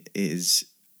movie is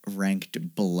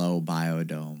ranked below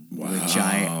Biodome, which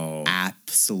I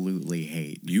absolutely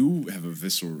hate. You have a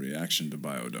visceral reaction to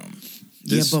Biodome.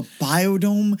 But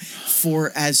Biodome,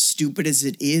 for as stupid as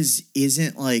it is,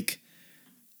 isn't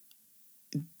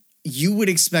you would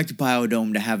expect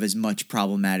Biodome to have as much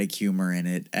problematic humor in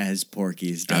it as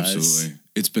Porky's does. Absolutely.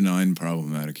 It's benign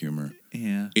problematic humor.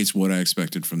 Yeah. It's what I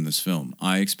expected from this film.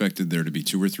 I expected there to be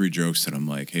 2 or 3 jokes that I'm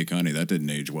like, hey, Connie, that didn't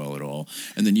age well at all.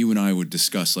 And then you and I would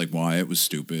discuss why it was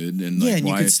stupid. And and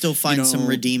why, you could still find some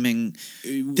redeeming...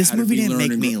 This movie didn't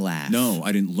make me laugh. No,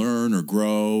 I didn't learn or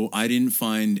grow. I didn't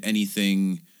find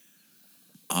anything...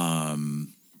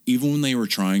 even when they were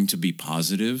trying to be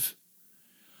positive...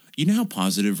 You know how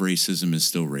positive racism is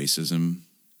still racism?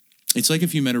 It's like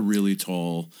if you met a really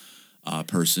tall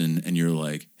person and you're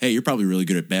like, hey, you're probably really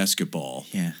good at basketball.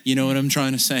 Yeah. You know what I'm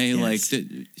trying to say? Yes.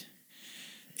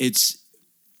 It's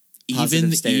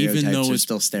positive even though it's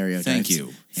still stereotypes.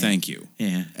 Thank you.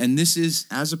 Yeah. And this is,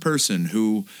 as a person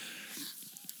who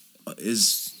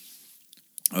is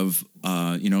of,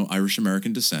 Irish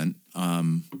American descent,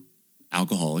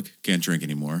 alcoholic, can't drink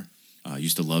anymore.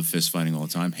 Used to love fist fighting all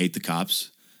the time, hate the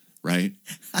cops. Right?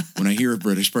 When I hear a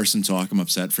British person talk, I'm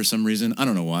upset for some reason. I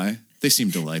don't know why. They seem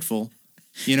delightful.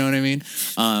 You know what I mean?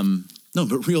 No,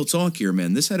 but real talk here,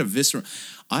 man. This had a visceral...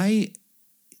 When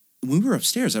we were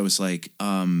upstairs, I was like,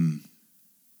 I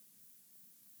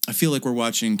feel like we're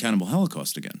watching Cannibal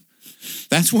Holocaust again.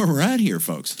 That's where we're at here,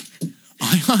 folks.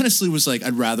 I honestly was like,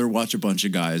 I'd rather watch a bunch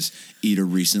of guys eat a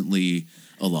recently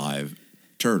alive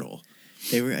turtle.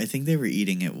 I think they were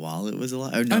eating it while it was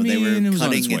alive. Oh, no, they were cutting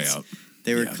on its way out.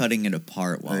 They were cutting it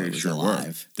apart while it was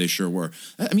alive. They sure were.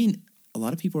 I mean, a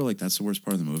lot of people are like, that's the worst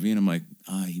part of the movie. And I'm like,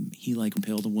 he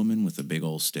impaled a woman with a big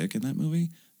old stick in that movie.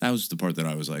 That was the part that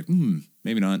I was like,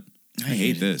 maybe not. I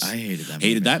hate this. I hated that movie.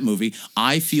 Hated that movie.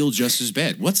 I feel just as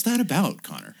bad. What's that about,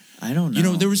 Connor? I don't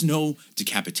know. There was no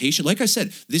decapitation. Like I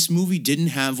said, this movie didn't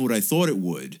have what I thought it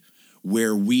would,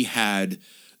 where we had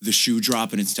the shoe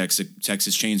drop and it's Texas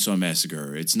Chainsaw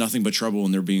Massacre. It's Nothing But Trouble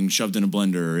and they're being shoved in a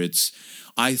blender.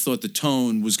 I thought the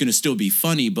tone was going to still be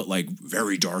funny, but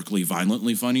very darkly,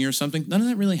 violently funny or something. None of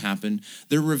that really happened.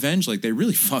 Their revenge, they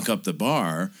really fuck up the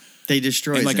bar. They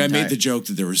destroyed. And I made the joke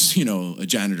that there was, a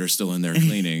janitor still in there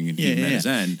cleaning and he met his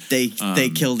end. They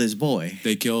killed his boy.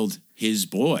 They killed his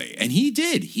boy, and he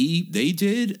did. They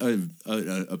did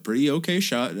a pretty okay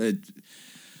shot.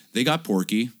 They got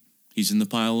Porky. He's in the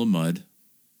pile of mud.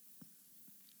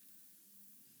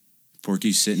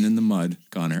 Porky's sitting in the mud.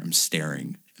 Connor, I'm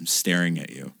staring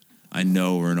at you. I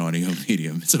know we're an audio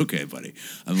medium. It's okay, buddy.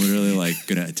 I'm literally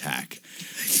gonna attack.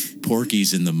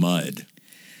 Porky's in the mud.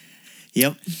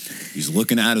 Yep. He's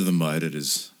looking out of the mud at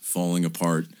his falling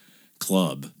apart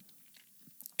club,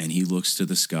 and he looks to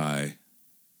the sky.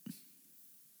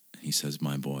 And he says,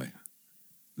 "My boy,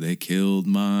 they killed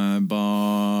my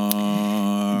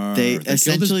bar. They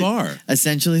killed his bar.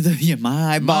 Essentially,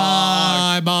 my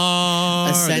bar. My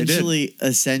bar.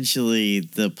 Essentially,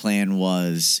 the plan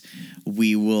was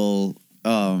we will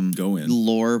Go in.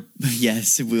 lure.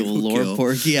 Yes, we will lure kill.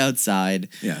 Porky outside.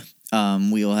 Yeah.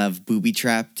 We will have booby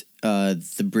trapped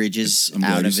the bridges I'm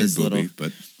glad out you of said his booby, little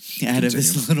but out of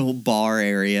his continue. little bar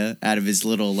area, out of his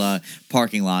little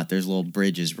parking lot. There's little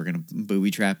bridges. We're gonna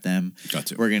booby trap them. Got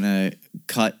to. We're gonna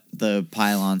cut the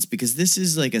pylons because this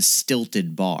is like a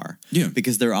stilted bar. Yeah.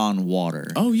 because they're on water.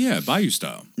 Oh, yeah, Bayou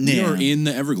style. We Yeah. are in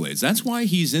the Everglades. That's why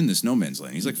he's in this no man's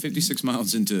land. He's like 56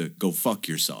 miles into go fuck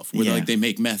yourself, where Yeah. like they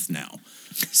make meth now.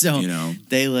 So You know?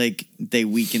 they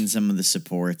weaken some of the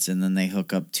supports, and then they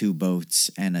hook up 2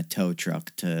 boats and a tow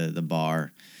truck to the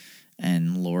bar,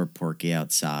 and lure Porky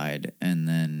outside, and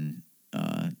then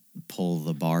pull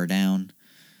the bar down.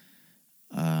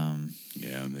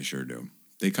 Yeah, they sure do.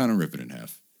 They kind of rip it in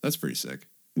half. That's pretty sick.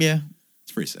 Yeah,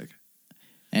 It's pretty sick.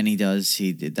 and he does.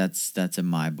 That's a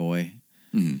My Boy.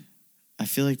 Mhm. I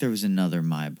feel like there was another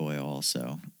My Boy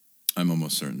also. I'm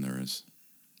almost certain there is.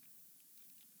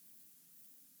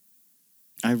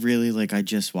 I really I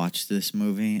just watched this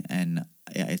movie, and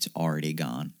it's already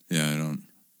gone. Yeah, I don't.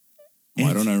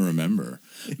 Why don't I remember?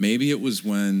 Maybe it was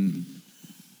when.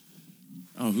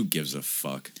 Oh, who gives a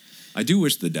fuck? I do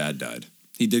wish the dad died.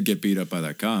 He did get beat up by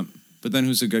that cop, but then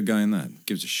who's the good guy in that?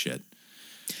 Gives a shit.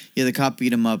 Yeah, the cop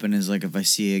beat him up and is like, "If I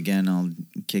see you again, I'll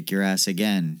kick your ass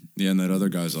again." Yeah, and that other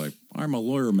guy's like, I'm a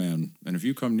lawyer, man, and if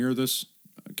you come near this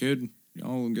kid,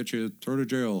 I'll get you thrown to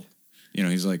jail. You know,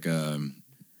 he's like, he's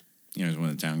one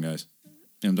of the town guys.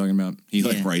 You know what I'm talking about? He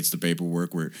Yeah. writes the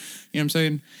paperwork where, you know what I'm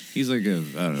saying? He's like I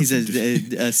don't know. He's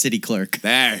a city clerk.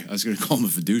 There, I was going to call him a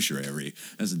fiduciary.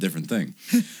 That's a different thing.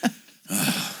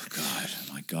 Oh God,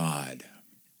 my God!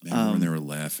 Remember when they were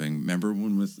laughing? Remember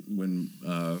when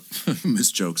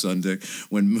Miss Jokes on Dick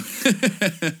when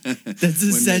That's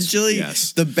essentially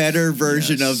yes. the better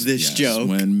version of this Yes, joke.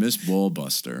 when Miss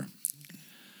Ballbuster,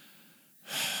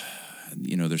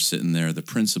 you know, they're sitting there. The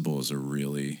principals are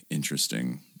really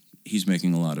interesting. He's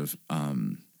making a lot of,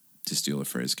 to steal a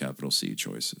phrase, capital C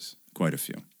choices. Quite a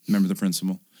few. Remember the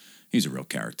principal? He's a real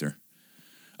character.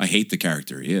 I hate the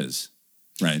character he is.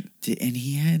 Right. And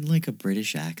he had a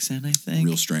British accent, I think.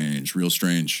 Real strange.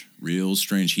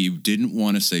 He didn't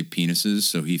want to say penises,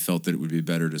 so he felt that it would be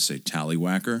better to say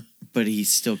tallywhacker. But he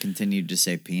still continued to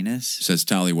say penis. Says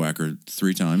tallywhacker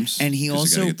 3 times. And he 'cause you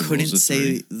also gotta get the couldn't rules of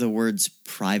say 3. the words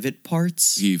private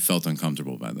parts. He felt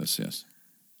uncomfortable by this, yes.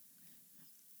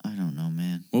 I don't know,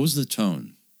 man. What was the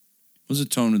tone? What was the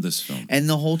tone of this film? And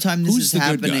the whole time this Who's is the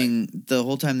good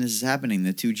happening,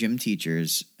 the 2 gym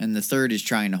teachers, and the third is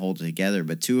trying to hold it together,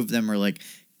 but 2 of them are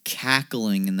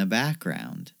cackling in the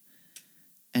background.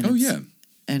 And Oh, it's- yeah.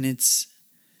 And it's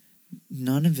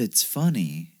none of it's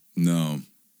funny. No.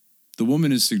 The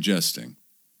woman is suggesting.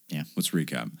 Yeah. Let's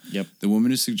recap. Yep. The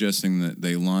woman is suggesting that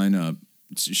they line up.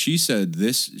 She said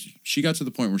this. She got to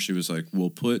the point where she was like, we'll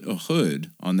put a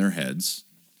hood on their heads.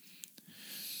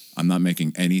 I'm not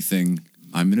making anything.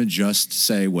 I'm going to just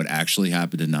say what actually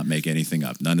happened and not make anything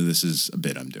up. None of this is a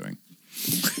bit I'm doing.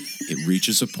 It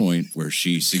reaches a point where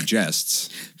she suggests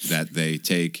that they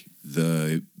take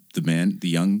the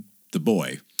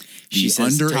boy, She the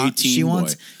says under 18 boy.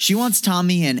 She wants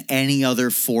Tommy and any other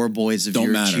 4 boys of Don't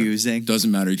your matter. choosing.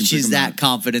 Doesn't matter. You can She's pick 'em that out.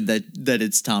 confident that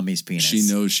it's Tommy's penis. She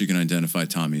knows she can identify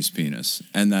Tommy's penis,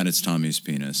 and that it's Tommy's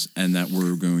penis, and that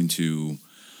we're going to,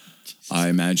 I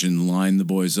imagine, line the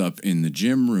boys up in the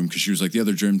gym room, because she was like, the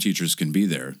other gym teachers can be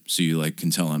there, so you can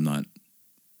tell I'm not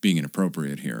being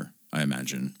inappropriate here, I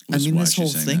imagine. I mean, why this she's whole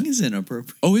saying thing that. is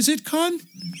inappropriate. Oh, is it, Con?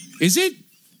 Is it?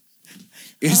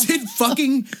 Is it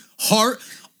fucking hard?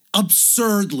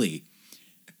 Absurdly.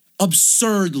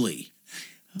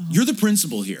 You're the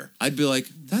principal here. I'd be like,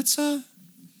 that's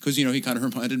because, he kind of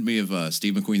reminded me of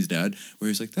Steve McQueen's dad, where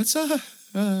he's like, that's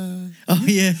Oh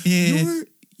yeah.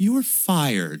 you're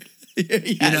fired.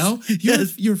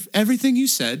 Yes. You're everything you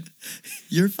said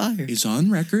You're fired. is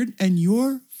on record, and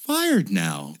you're fired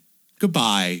now.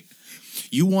 Goodbye.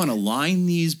 You want to line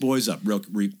these boys up. We're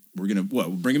gonna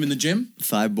we'll bring them in the gym.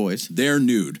 5 boys. They're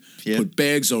nude. Yeah. Put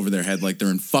bags over their head like they're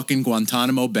in fucking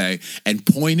Guantanamo Bay, and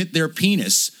point at their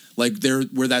penis like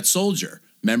we're that soldier.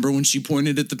 Remember when she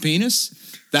pointed at the penis?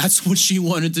 That's what she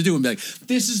wanted to do, and be like,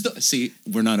 "This is the." See,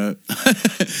 we're not a.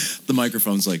 The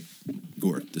microphone's like,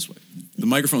 Gore, this way. The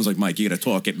microphone's like, Mike, you got to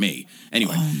talk at me.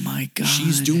 Anyway. Oh my god.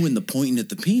 She's doing the pointing at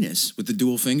the penis with the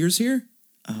dual fingers here.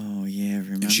 Oh yeah,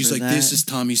 remember And she's like, that? this is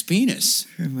Tommy's penis.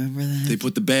 Remember that? They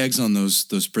put the bags on those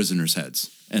prisoners' heads.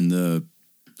 And the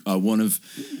one of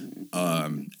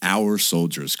our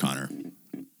soldiers, Connor,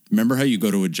 remember how you go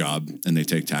to a job and they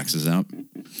take taxes out?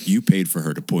 You paid for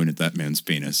her to point at that man's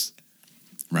penis,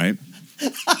 right?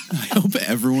 I hope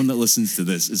everyone that listens to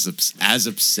this is as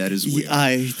upset as we are.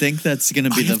 I think that's going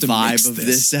to be the vibe of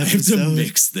this I have episode. to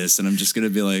mix this, and I'm just going to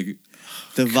be like...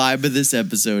 The vibe of this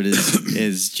episode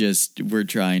is just we're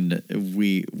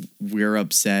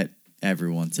upset.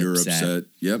 Everyone's You're upset.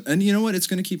 Yep. And you know what? It's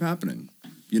going to keep happening.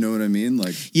 You know what I mean?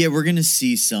 Like, yeah, we're going to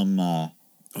see some...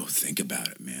 think about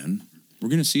it, man. We're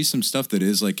going to see some stuff that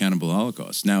is like Cannibal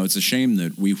Holocaust. Now, it's a shame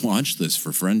that we watched this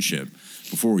for friendship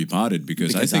before we potted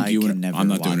because I think you and I'm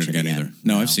not doing it again either.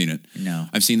 No, I've seen it. No.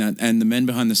 I've seen that. And The Men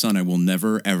Behind the Sun, I will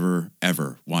never, ever,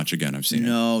 ever watch again. I've seen it.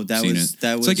 No, that was...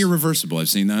 It's like Irreversible. I've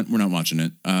seen that. We're not watching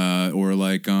it. Or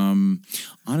like,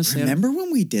 honestly... Remember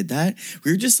when we did that? We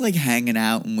were just like hanging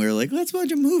out and we were like, let's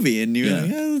watch a movie. And you were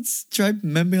like, let's try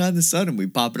Men Behind the Sun. And we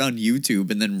pop it on YouTube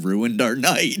and then ruined our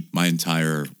night. My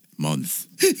entire month.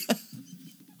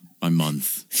 My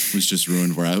month was just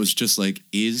ruined where I was just like,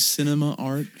 is cinema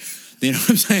art? You know what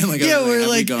I'm saying? Like, yeah, we're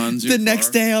like, the next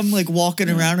day I'm like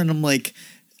walking around and I'm like,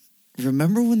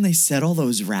 remember when they set all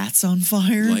those rats on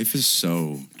fire? Life is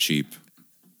so cheap.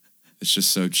 It's just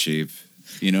so cheap.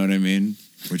 You know what I mean?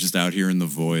 We're just out here in the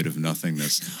void of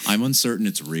nothingness. I'm uncertain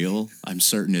it's real. I'm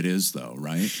certain it is, though,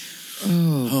 right?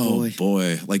 Oh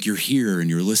boy. Like, you're here and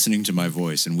you're listening to my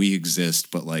voice and we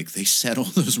exist, but like they set all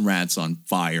those rats on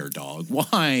fire, dog.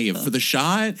 Why? For the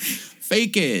shot?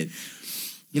 Fake it.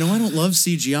 You know, I don't love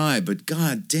CGI, but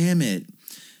god damn it.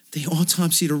 They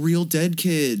autopsied a real dead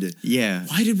kid. Yeah.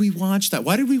 Why did we watch that?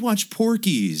 Why did we watch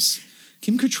Porky's?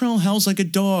 Kim Cattrall howls like a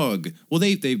dog. Well,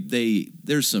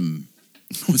 there's some...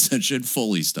 What's that shit?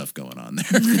 Foley stuff going on there.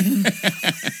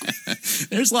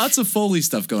 There's lots of Foley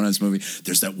stuff going on in this movie.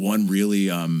 There's that one really...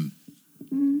 oh,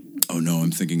 no,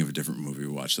 I'm thinking of a different movie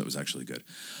we watched that was actually good.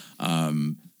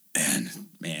 Man.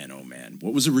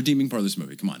 What was the redeeming part of this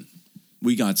movie? Come on.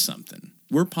 We got something.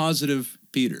 We're positive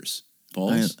Peters.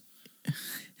 Pauls?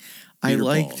 I Peter,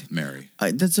 liked... Paul, Mary.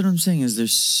 That's what I'm saying is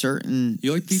there's certain...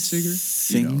 You like Pete Seeger?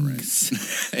 Things... You know,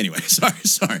 right? Anyway,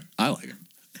 sorry. I like him.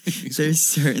 There's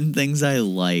certain things I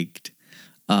liked.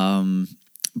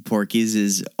 Porky's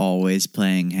is always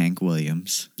playing Hank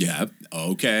Williams. Yeah.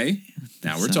 Okay.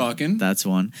 Now we're talking. That's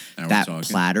one. Now that we're talking.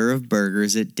 Platter of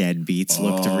burgers at Deadbeats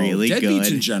looked really good.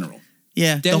 Deadbeats in general.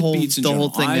 Yeah, Deadbeats in general.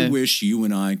 whole thing. I wish you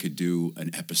and I could do an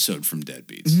episode from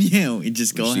Deadbeats. Yeah, we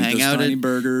just go hang those out tiny at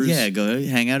burgers. Yeah, go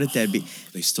hang out at Deadbeat.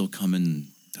 They still come in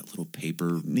that little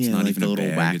paper. It's Yeah, not like even the a little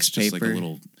bag. wax It's just paper. like a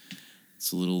little.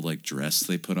 It's a little like dress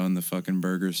they put on the fucking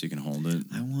burger so you can hold it.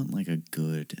 I want like a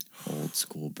good old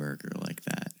school burger like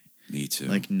that. Me too.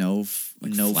 Like no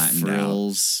flattened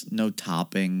frills, no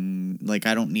topping. Like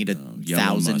I don't need a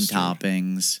yellow 1,000 mustard.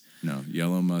 toppings. No,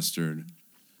 yellow mustard.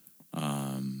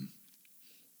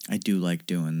 I do like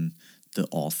doing the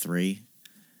all three.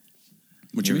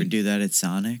 What you you ever mean? do that at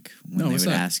Sonic? When No, they what's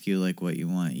would that? ask you like what you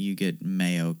want, you get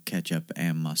mayo, ketchup,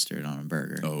 and mustard on a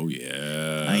burger. Oh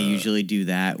yeah. I usually do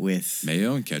that with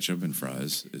mayo and ketchup and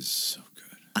fries is so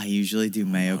good. I usually do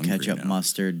mayo, hungry ketchup, now.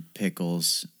 mustard,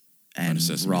 pickles, and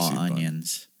sesame raw seed bun.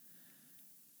 onions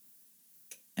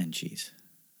and cheese.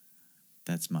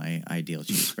 That's my ideal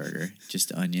cheeseburger.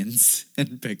 Just onions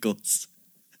and pickles.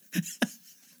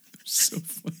 So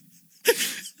funny.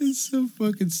 It's so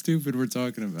fucking stupid we're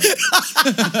talking about.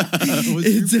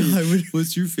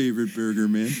 What's your favorite burger,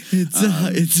 man?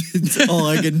 It's all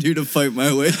I can do to fight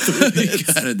my way through You it.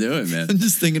 gotta do it, man. I'm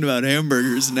just thinking about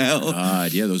hamburgers now.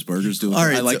 God, yeah, those burgers do. All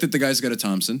right, I like so- that the guy's got a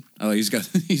Thompson. I like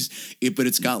but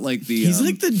it's got like the. He's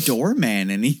like the doorman,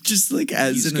 and he just like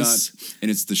has he's in got,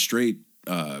 and it's the straight.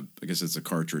 I guess it's a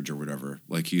cartridge or whatever.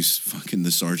 Like he's fucking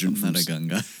the sergeant. I'm not a gun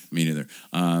guy. Me neither.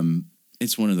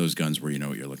 It's one of those guns where you know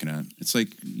what you're looking at. It's like,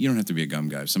 you don't have to be a gun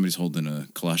guy. If somebody's holding a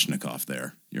Kalashnikov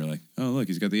there, you're like, oh, look,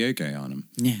 he's got the AK on him.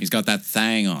 Yeah. He's got that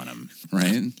thing on him,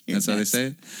 right? That's how they say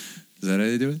it? Is that how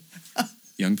they do it?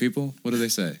 Young people? What do they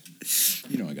say?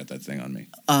 You know I got that thing on me.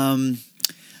 All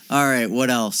right,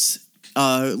 what else?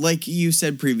 Like you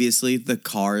said previously, the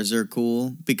cars are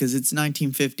cool because it's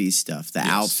 1950s stuff. The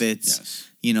outfits,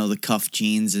 you know, the cuff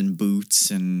jeans and boots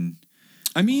and...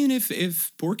 I mean,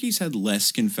 if Porky's had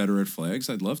less Confederate flags,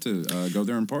 I'd love to go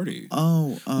there and party.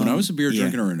 Oh, when I was a beer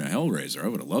drinker or in a Hellraiser, I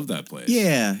would have loved that place.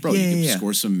 Yeah, bro, you could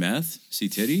score some meth, see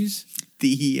titties.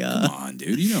 Come on,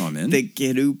 dude, you know I'm in. The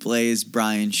kid who plays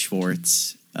Brian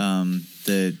Schwartz,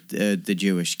 the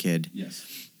Jewish kid. Yes.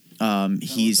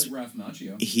 He's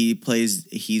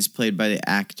played by the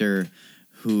actor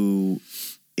who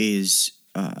is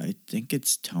I think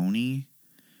it's Tony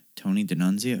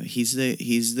D'Annunzio. He's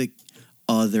the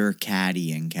other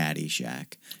caddy in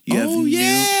Caddyshack. You have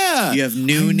you have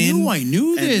Noonan. I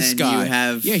knew this and then guy. You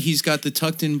have, he's got the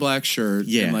tucked in black shirt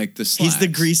and like the slacks. He's the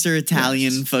greaser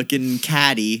Italian fucking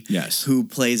caddy. Yes. Who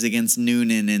plays against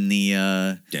Noonan in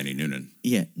the Danny Noonan.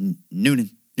 Yeah, Noonan.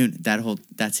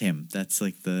 That's him. That's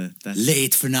like that's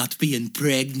late for not being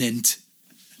pregnant.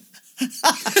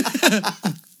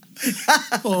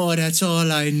 Oh, that's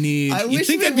all I need. I wish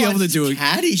I'd be able to do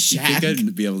Caddyshack. You think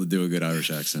I'd be able to do a good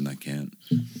Irish accent? I can't.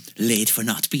 Late for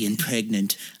not being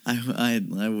pregnant.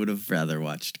 I would have rather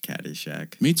watched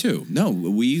Caddyshack. Me too. No,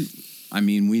 we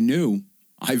knew.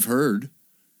 I've heard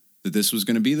that this was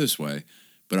going to be this way,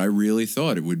 but I really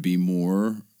thought it would be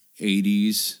more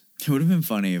 80s. It would have been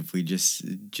funny if we just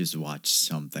watched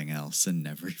something else and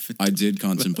never even... I did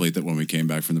contemplate that when we came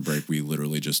back from the break, we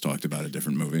literally just talked about a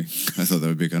different movie. I thought that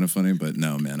would be kind of funny, but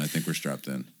no, man, I think we're strapped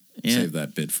in. Yeah. Save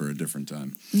that bit for a different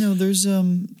time. No, there's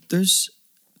that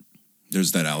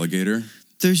alligator.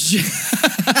 There's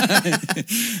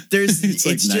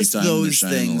it's just those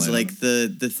things, like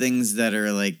the things that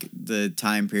are like the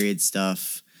time period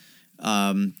stuff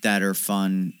that are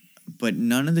fun, but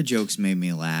none of the jokes made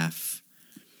me laugh.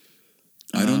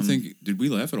 I don't think... Did we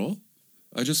laugh at all?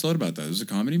 I just thought about that. It was a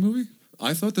comedy movie?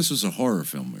 I thought this was a horror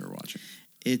film we were watching.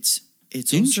 It's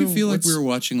Didn't also, you feel like we were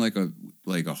watching like a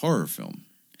horror film?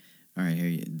 All right,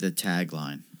 here the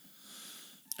tagline.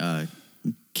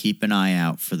 Keep an eye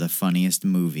out for the funniest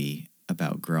movie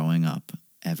about growing up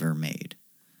ever made.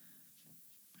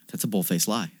 That's a bull-faced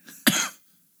lie.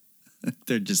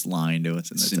 They're just lying to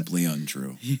us. Simply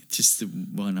untrue. Just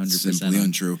 100%. Simply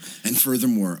untrue. And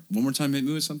furthermore, one more time, hit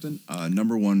me with something.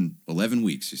 Number one, 11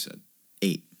 weeks, you said.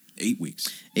 8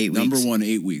 weeks. 8 weeks. Number one,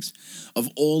 8 weeks. Of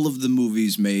all of the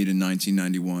movies made in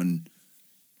 1991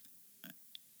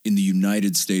 in the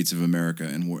United States of America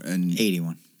and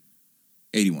 81.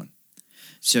 81.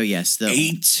 So yes,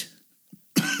 8.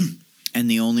 And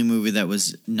the only movie that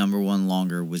was number one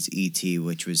longer was E.T.,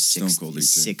 which was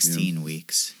 16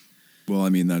 weeks. Well, I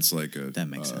mean, that's like that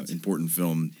makes sense. Important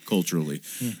film culturally.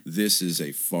 Yeah. This is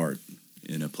a fart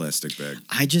in a plastic bag.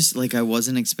 I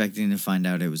wasn't expecting to find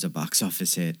out it was a box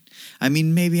office hit. I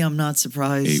mean, maybe I'm not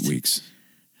surprised. 8 weeks.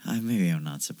 Maybe I'm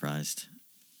not surprised.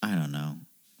 I don't know.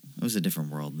 It was a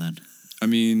different world then. I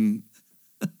mean,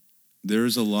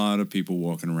 there's a lot of people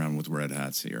walking around with red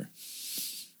hats here.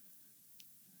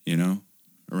 You know,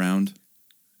 around.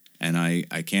 And I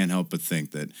can't help but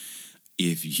think that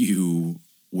if you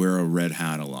wear a red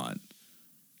hat a lot,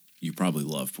 you probably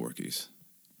love Porky's.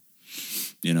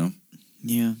 You know?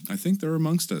 Yeah. I think they're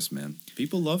amongst us, man.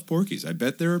 People love Porky's. I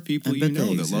bet there are people you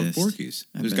know that love Porky's.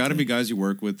 There's got to be guys you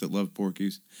work with that love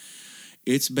Porky's.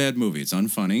 It's a bad movie. It's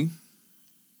unfunny.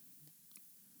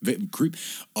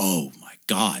 Oh, my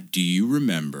God. Do you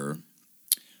remember...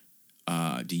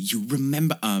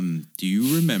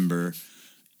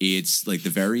 It's like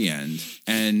the very end,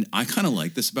 and I kind of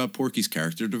like this about Porky's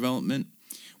character development,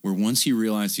 where once he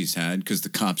realized because the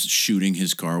cop's shooting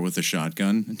his car with a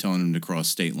shotgun and telling him to cross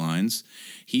state lines,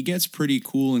 he gets pretty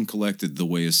cool and collected the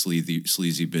way a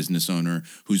sleazy business owner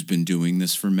who's been doing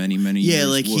this for many, many years. Yeah,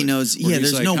 like he knows. Yeah,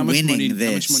 there's like, no winning this.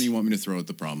 How much money you want me to throw at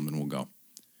the problem, and we'll go.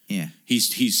 Yeah,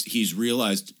 he's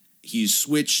realized he's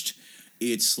switched.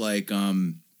 It's like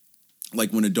when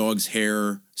a dog's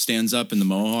hair stands up in the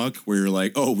mohawk, where you're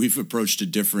like, oh, we're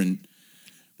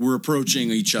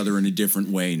approaching each other in a different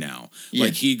way now. Yeah.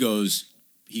 Like he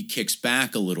kicks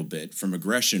back a little bit from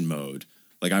aggression mode.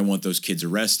 Like, I want those kids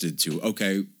arrested to,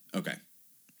 okay.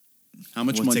 How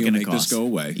much money will make this go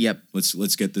away? Yep.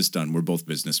 Let's get this done. We're both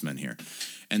businessmen here.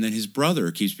 And then his brother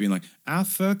keeps being like,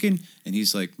 and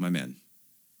he's like, my man,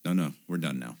 no, we're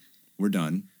done now. We're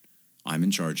done. I'm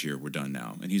in charge here. We're done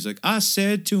now. And he's like, I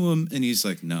said to him. And he's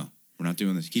like, no, we're not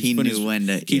doing this. Keeps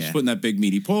putting that big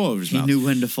meaty paw over his mouth. He knew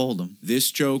when to fold him.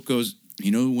 This joke goes, he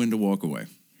knew when to walk away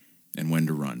and when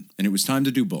to run. And it was time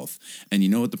to do both. And you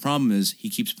know what the problem is?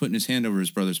 He keeps putting his hand over his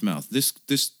brother's mouth. Do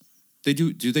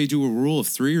they do a rule of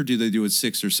 3 or do they do it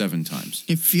 6 or 7 times?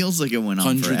 It feels like it went on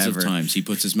hundreds forever. of times. He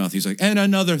puts his mouth, he's like, and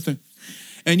another thing.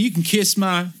 And you can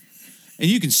and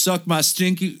you can suck my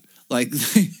stinky, like,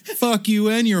 fuck you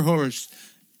and your horse.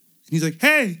 He's like,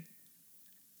 hey.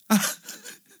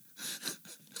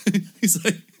 He's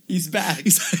like, he's back.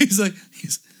 He's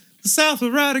the South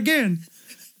will ride again.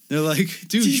 They're like,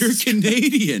 dude, Jesus, you're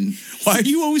Canadian. Why are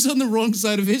you always on the wrong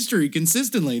side of history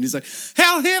consistently? And he's like,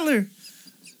 Hell Hitler.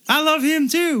 I love him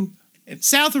too.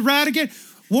 South will ride again.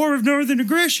 War of Northern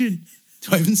Aggression.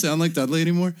 Do I even sound like Dudley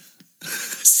anymore? I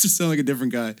just sound like a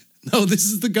different guy. No, this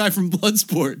is the guy from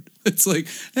Bloodsport. It's like,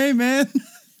 hey, man.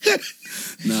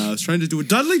 No, I was trying to do a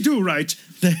Dudley Do-Right.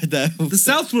 The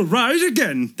South will rise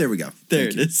again. There we go. There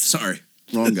Thank it you. is. Sorry.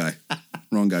 Wrong guy.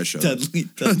 Wrong guy showed up.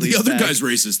 Dudley's The other back. guy's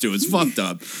racist too. It's fucked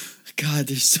up. God,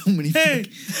 there's so many. Hey.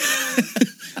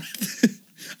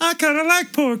 I kind of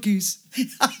like Porky's.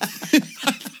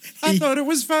 I thought it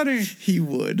was funny. He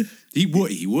would. He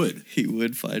would. He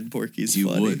would find Porky's He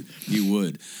funny. would. He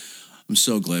would. I'm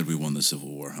so glad we won the Civil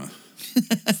War, huh?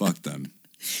 Fuck them.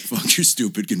 Fuck your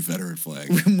stupid Confederate flag.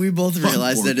 When we both Fuck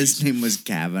realized that his Porky's. name was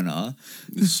Kavanaugh.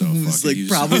 It's so It was fucking. like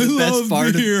probably the best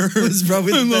part beer. of was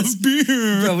probably the I love best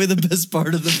beer. probably the best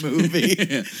part of the movie.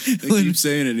 Yeah. They keep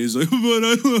saying it. And he's like, but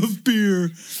I love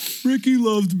beer. Ricky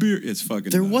loved beer. It's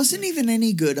fucking. There nuts, wasn't man. even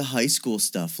any good high school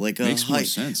stuff. Like a Makes more high,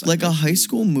 sense, I like a think. high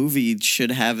school movie should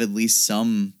have at least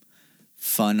some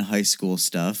fun high school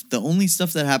stuff. The only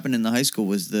stuff that happened in the high school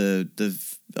was the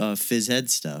phys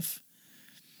ed stuff.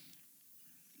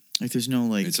 Like there's no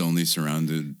like It's only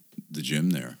surrounded the gym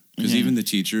there because Yeah. even the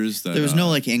teachers that there was no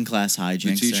like in class hijinks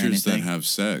the or teachers that anything. have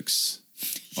sex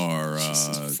are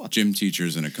Jesus fuck. gym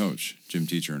teachers and a coach. Gym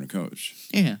teacher and a coach.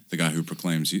 Yeah. The guy who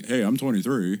proclaims, "Hey, I'm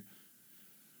 23."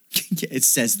 Yeah, it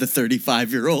says the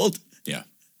 35-year-old. Yeah,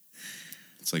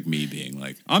 it's like me being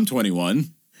like, "I'm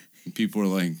 21." And people are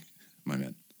like, "My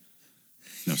man,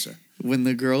 no sir." When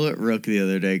the girl at Rook the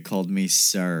other day called me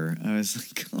sir, I was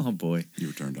like, oh boy. You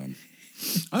were turned on.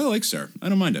 I like sir. I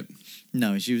don't mind it.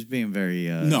 No, she was being very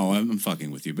No, I'm fucking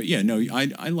with you. But yeah, no,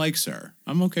 I like sir.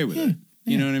 I'm okay with it.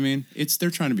 You know what I mean? They're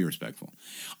trying to be respectful.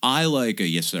 I like a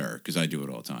yes sir because I do it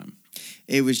all the time.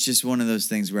 It was just one of those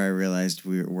things where I realized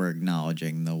we're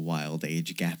acknowledging the wild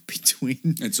age gap between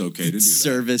It's okay to do that.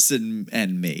 service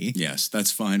and me. Yes,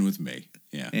 that's fine with me.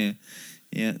 Yeah.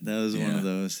 Yeah, that was one Yeah. of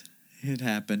those. It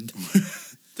happened.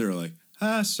 They're like,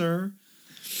 "Hi, sir."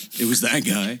 It was that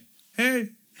guy. Hey.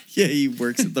 Yeah, he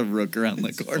works at the Rook around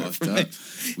the corner Fucked from up.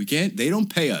 me. We can't. They don't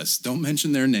pay us. Don't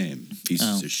mention their name.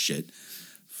 Pieces Oh. of shit.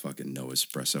 Fucking no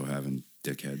espresso having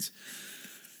dickheads.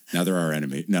 Now they're our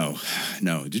enemy. No.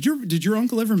 Did your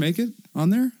uncle ever make it on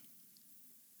there?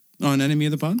 On Enemy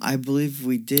of the Pod? I believe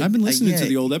we did. I've been listening yeah. to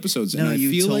the old episodes, No, and I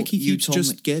you feel told- like he you keeps told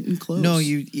just me- getting close. No,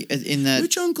 you in that.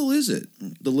 Which uncle is it?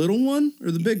 The little one or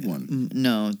the big one?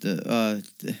 No, the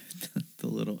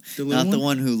little, The little not the one?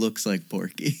 one who looks like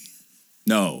Porky.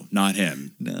 No, not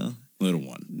him. No, Little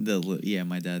one.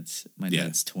 my dad's Yeah.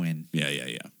 twin. Yeah.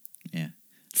 Yeah,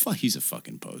 Fuck, he's a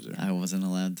fucking poser. I wasn't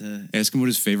allowed to. Ask him what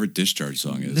his favorite Discharge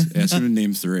song is. Ask him to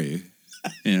name 3.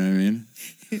 You know what I mean?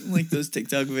 Like those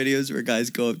TikTok videos where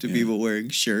guys go up to Yeah. people wearing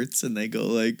shirts and they go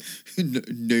like,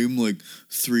 name like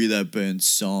 3 of that band's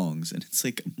songs, and it's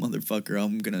like, motherfucker,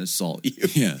 I'm gonna assault you.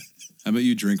 Yeah. How about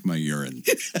you drink my urine?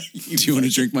 Do you want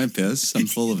to drink my piss? I'm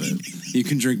full of it. You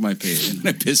can drink my pee. And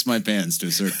I piss my pants to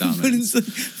assert dominance.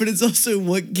 But it's also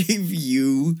what gave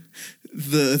you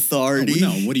the authority. No,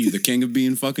 what are you, the king of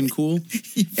being fucking cool?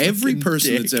 Every fucking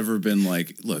person dick. that's ever been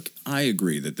like, look, I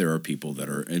agree that there are people that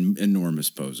are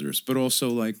enormous posers, but also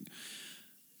like,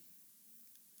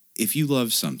 if you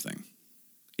love something,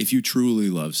 if you truly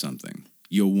love something,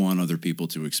 you'll want other people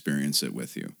to experience it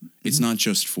with you. It's not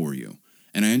just for you.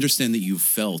 And I understand that you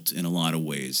felt in a lot of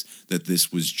ways that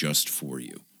this was just for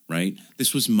you, right?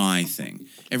 This was my thing.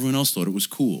 Everyone else thought it was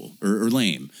cool or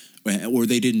lame, or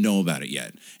they didn't know about it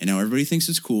yet. And now everybody thinks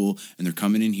it's cool, and they're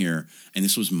coming in here, and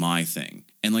this was my thing.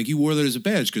 And like you wore that as a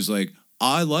badge because like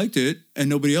I liked it and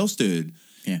nobody else did.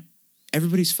 Yeah.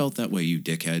 Everybody's felt that way, you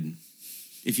dickhead.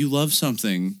 If you love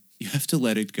something, you have to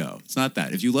let it go. It's not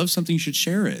that. If you love something, you should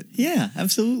share it. Yeah,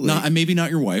 absolutely. Not maybe not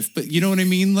your wife, but you know what I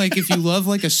mean. Like if you love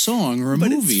like a song or a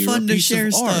But it's movie or fun a to piece share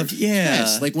of art, stuff, yeah.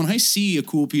 Yes, like when I see a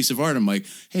cool piece of art, I'm like,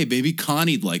 hey, baby,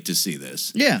 Connie'd like to see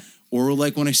this. Yeah, Or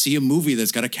like when I see a movie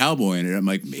that's got a cowboy in it, I'm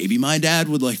like, maybe my dad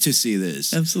would like to see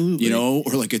this. Absolutely. You know,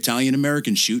 or like Italian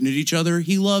Americans shooting at each other.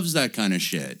 He loves that kind of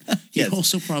shit. Yes. He'd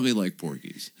also probably like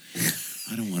Porky's.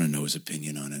 I don't want to know his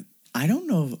opinion on it. I don't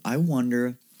know. I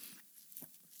wonder.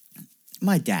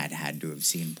 My dad had to have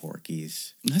seen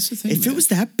Porky's. That's the thing. If it man. was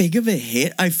that big of a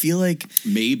hit, I feel like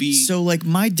maybe so. Like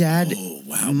my dad. Oh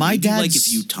wow! My Maybe, dad's like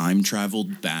if you time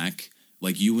traveled back,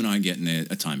 like you and I get in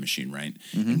a time machine, right?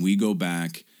 Mm-hmm. And we go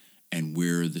back, and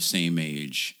we're the same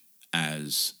age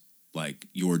as like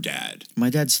your dad. My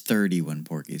dad's 30 when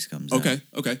Porky's comes out.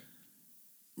 Okay.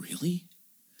 Really?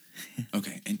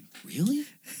 Okay, and really,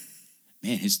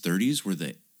 man, his 30s were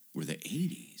the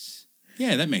 80s.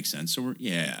 Yeah, that makes sense. So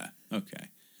okay.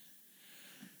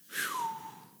 Whew.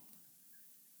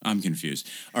 I'm confused.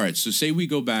 All right, so say we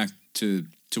go back to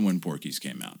when Porky's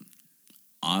came out.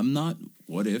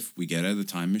 What if we get out of the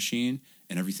time machine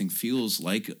and everything feels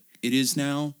like it is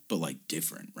now, but like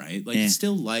different, right? Like it's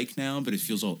still like now, but it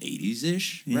feels all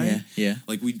 80s-ish, right? Yeah.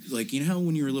 Like you know how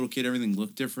when you were a little kid everything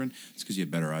looked different? It's because you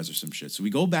had better eyes or some shit. So we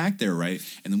go back there, right?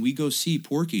 And then we go see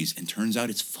Porky's, and turns out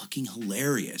it's fucking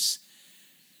hilarious.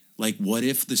 Like, what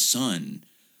if the sun,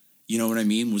 you know what I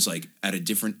mean, was like at a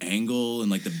different angle and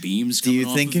like the beams coming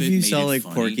off of it? Do you think if you saw like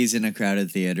funny? Porky's in a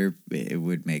crowded theater, it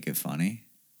would make it funny?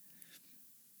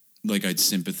 Like I'd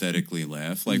sympathetically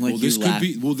laugh. Like Like this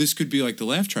could be like the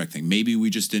laugh track thing. Maybe we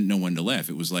just didn't know when to laugh.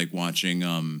 It was like watching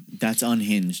That's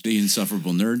unhinged. The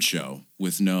Insufferable Nerd Show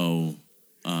with no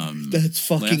That's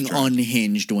fucking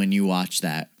unhinged when you watch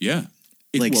that. Yeah.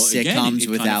 Sitcoms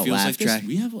without laugh track.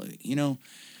 We have, you know,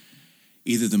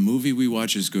 either the movie we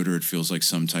watch is good or it feels like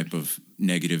some type of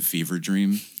negative fever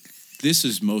dream. This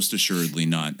is most assuredly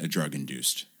not a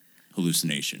drug-induced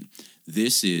hallucination.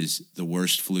 This is the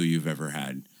worst flu you've ever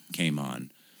had came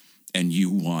on, and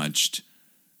you watched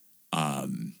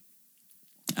Animal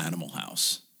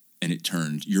House,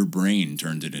 and your brain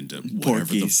turned it into whatever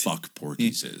Porky's. the fuck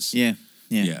Porky's is. Yeah.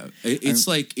 It's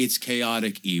like, it's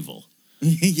chaotic evil.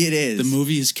 It is. The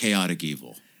movie is chaotic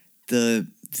evil.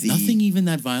 Nothing even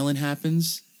that violent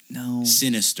happens. No.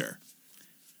 Sinister.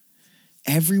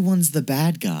 Everyone's the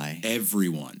bad guy.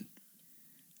 Everyone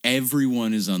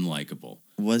is unlikable.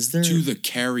 Was there? To the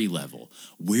Carrie level.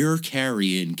 We're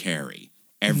Carrie in Carrie.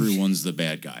 Everyone's the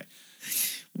bad guy.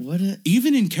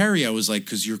 Even in Carrie, I was like,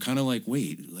 because you're kind of like,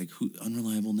 wait, like, who?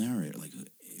 Unreliable narrator. Like,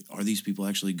 are these people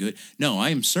actually good? No, I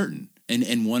am certain and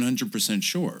 100%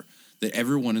 sure that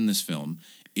everyone in this film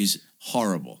is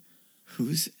horrible.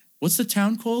 What's the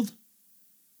town called?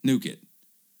 Nuke it.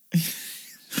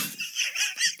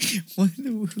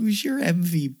 Who's your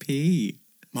MVP?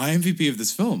 My MVP of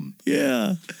this film.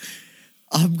 Yeah.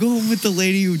 I'm going with the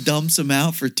lady who dumps him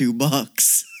out for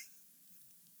 $2.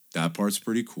 That part's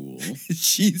pretty cool.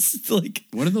 She's like...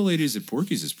 One of the ladies at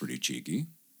Porky's is pretty cheeky.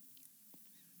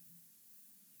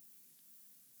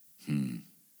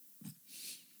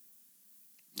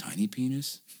 Tiny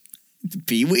penis?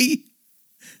 Pee-wee?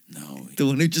 No. The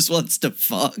one who just wants to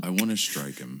fuck? I want to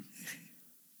strike him.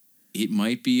 It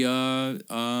might be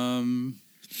Tommy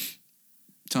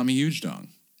Huge Dong.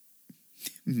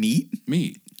 Meat.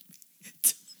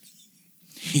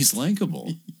 He's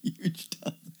likable. Huge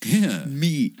Dong. Yeah.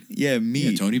 Meat. Yeah,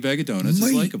 meat. Yeah, Tony Bag of Donuts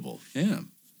is likable. Yeah.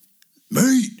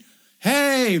 Meat.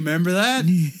 Hey, remember that?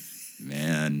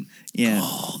 Man. Yeah.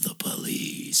 Call the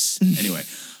police. Anyway,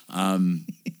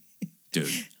 dude.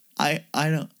 I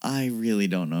really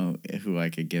don't know who I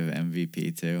could give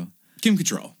MVP to. Kim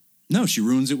Cattrall. No, she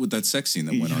ruins it with that sex scene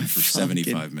that went on for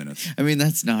 75 minutes. I mean,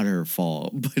 that's not her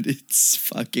fault, but it's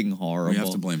fucking horrible. We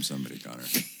have to blame somebody, Connor.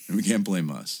 And we can't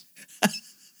blame us.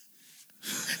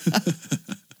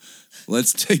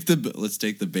 Let's take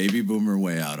the baby boomer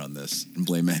way out on this and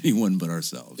blame anyone but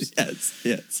ourselves.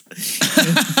 Yes.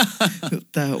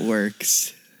 That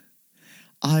works.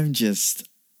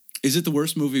 Is it the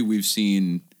worst movie we've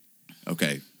seen?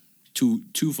 Okay,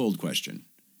 twofold question.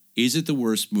 Is it the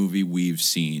worst movie we've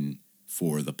seen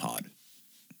for the pod?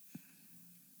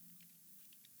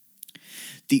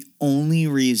 The only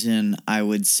reason I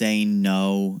would say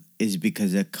no is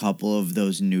because a couple of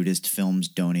those nudist films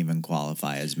don't even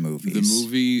qualify as movies.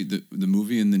 The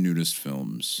movie and the nudist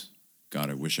films. God,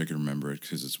 I wish I could remember it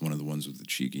because it's one of the ones with the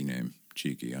cheeky name.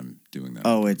 Cheeky, I'm doing that.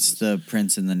 Oh, it's the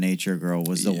Prince and the Nature Girl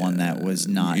was the one that was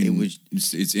not.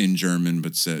 It's in German,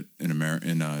 but set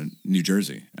in New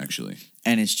Jersey, actually.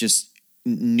 And it's just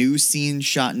new scenes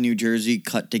shot in New Jersey,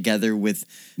 cut together with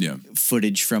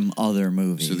footage from other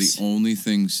movies. So the only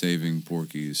thing saving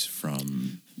Porky's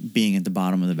from being at the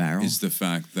bottom of the barrel is the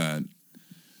fact that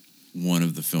one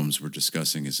of the films we're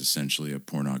discussing is essentially a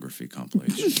pornography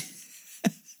compilation,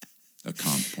 a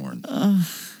comp porn.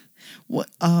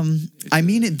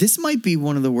 This might be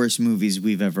one of the worst movies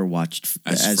we've ever watched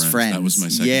as friends. That was my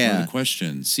second part of the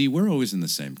question. See, we're always in the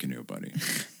same canoe, buddy.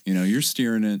 You're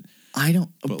steering it. I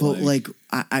don't, but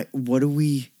what do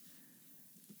we?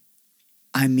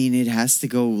 I mean, it has to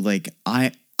go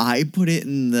I put it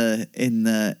in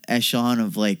the echelon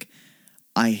of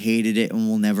I hated it and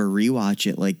will never rewatch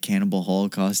it, like Cannibal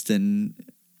Holocaust and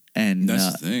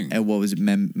that's the thing. And what was it,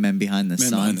 Men Behind the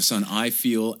Sun? Men Behind the Sun. I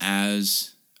feel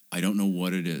I don't know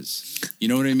what it is. You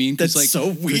know what I mean? That's so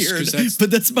weird.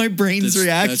 But that's my brain's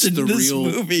reaction to this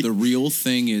movie. The real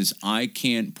thing is I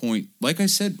can't point. Like I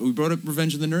said, we brought up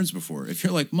Revenge of the Nerds before. If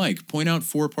you're like, Mike, point out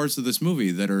 4 parts of this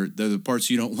movie that are the parts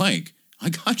you don't like. I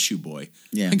got you, boy.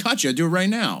 Yeah. I got you. I do it right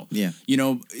now. Yeah.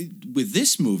 With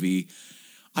this movie,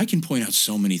 I can point out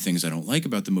so many things I don't like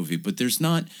about the movie, but there's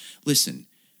not. Listen,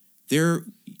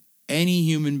 any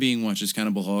human being watches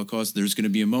Cannibal Holocaust, there's going to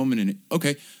be a moment in it.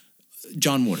 Okay.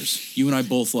 John Waters. You and I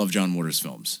both love John Waters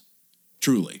films.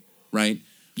 Truly, right?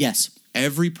 Yes.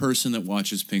 Every person that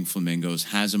watches Pink Flamingos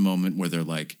has a moment where they're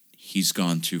like, he's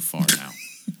gone too far now,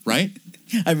 right?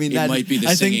 I mean, it might be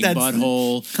the singing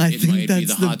butthole. It might be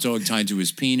the hot dog tied to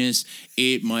his penis.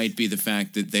 It might be the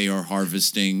fact that they are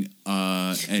harvesting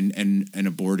and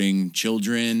aborting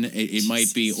children. It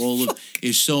might be all of.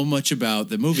 It's so much about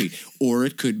the movie, or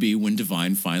it could be when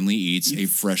Divine finally eats a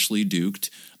freshly duked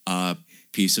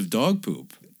piece of dog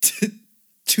poop.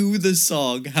 To the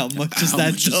song, how much is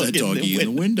that dog in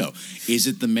the window? Is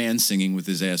it the man singing with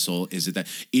his asshole? Is it that?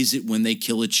 Is it when they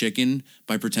kill a chicken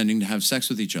by pretending to have sex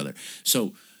with each other?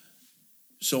 So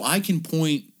I can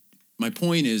point. My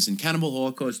point is, in Cannibal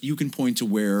Holocaust, you can point to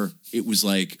where it was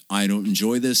like, I don't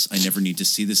enjoy this. I never need to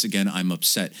see this again. I'm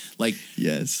upset. Like,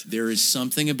 yes, there is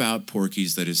something about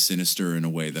Porky's that is sinister in a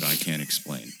way that I can't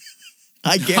explain.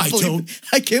 I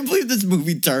can't believe this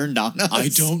movie turned on us. I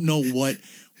don't know what.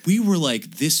 We were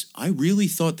like, this, I really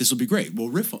thought this will be great. We'll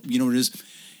riff, you know what it is?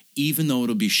 Even though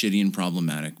it'll be shitty and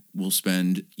problematic, we'll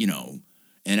spend,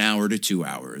 an hour to 2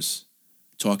 hours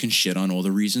talking shit on all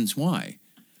the reasons why.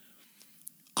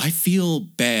 I feel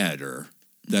badder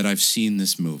that I've seen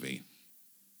this movie.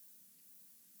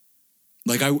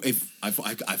 Like,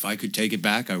 if I could take it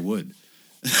back, I would.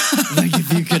 Like,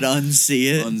 if you could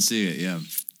unsee it? Unsee it, yeah.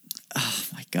 Oh,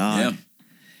 my God.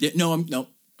 Yeah,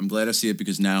 I'm glad I see it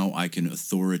because now I can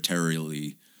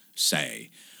authoritatively say,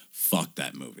 fuck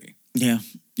that movie. Yeah.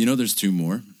 There's 2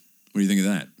 more. What do you think of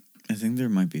that? I think there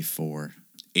might be 4.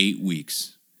 8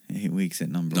 weeks. 8 weeks at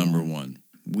number one.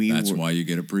 That's why you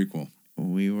get a prequel.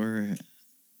 We were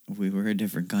a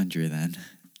different country then.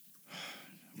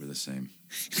 We're the same.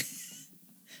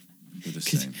 We're the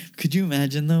same. Could you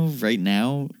imagine, though, right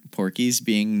now, Porky's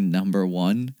being number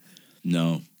 1?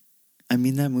 No. I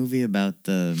mean, that movie about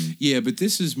the... Yeah, but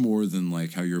this is more than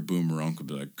like how your boomer uncle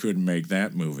be like, couldn't make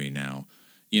that movie now.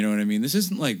 You know what I mean? This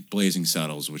isn't like Blazing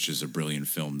Saddles, which is a brilliant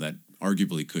film that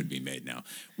arguably could be made now.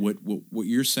 What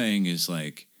you're saying is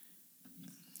like,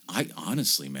 I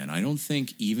honestly, man, I don't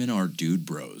think even our dude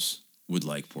bros would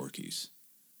like Porky's.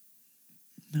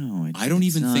 No, I don't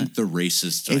even think the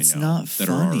racists I know that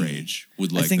are our age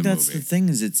would like the movie. I think that's the thing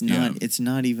is it's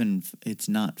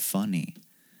not funny.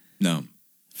 No.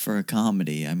 For a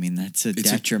comedy, I mean, that's a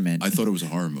detriment. I thought it was a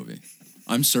horror movie.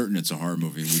 I'm certain it's a horror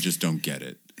movie, and we just don't get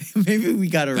it. Maybe we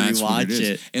got to rewatch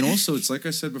it. And also, it's like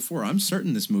I said before, I'm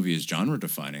certain this movie is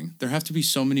genre-defining. There have to be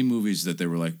so many movies that they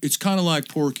were like, it's kind of like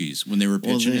Porky's when they were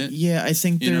pitching it. Yeah, I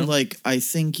think they're like, I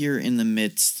think you're in the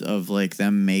midst of like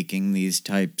them making these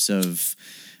types of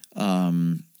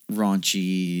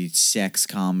raunchy sex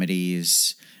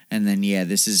comedies. And then,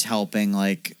 this is helping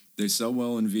like... They sell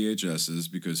well in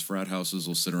VHSs because frat houses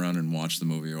will sit around and watch the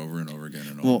movie over and over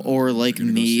again. Or like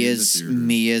me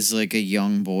as like a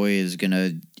young boy is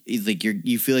gonna like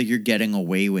you feel like you're getting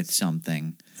away with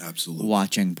something. Absolutely.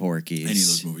 Watching Porky's. Any of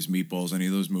those movies, Meatballs, any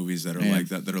of those movies that are like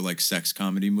that are like sex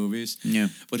comedy movies. Yeah.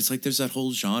 But it's like there's that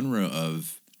whole genre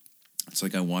of. It's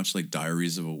like I watched like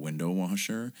Diaries of a Window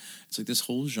Washer. It's like this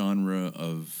whole genre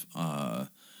of.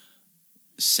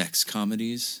 Sex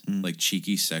comedies, like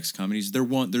cheeky sex comedies.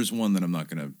 There's one that I'm not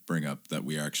going to bring up that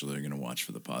we actually are going to watch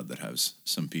for the pod that has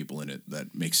some people in it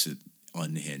that makes it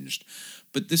unhinged.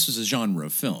 But this is a genre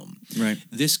of film. Right.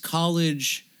 This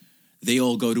college, they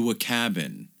all go to a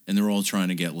cabin and they're all trying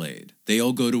to get laid. They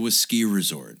all go to a ski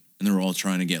resort and they're all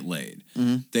trying to get laid.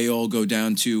 Mm-hmm. They all go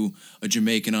down to a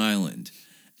Jamaican island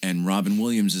and Robin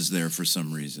Williams is there for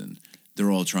some reason.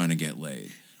 They're all trying to get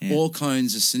laid. Yeah. All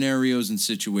kinds of scenarios and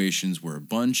situations where a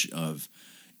bunch of,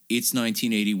 it's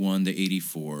 1981 to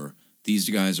 84, these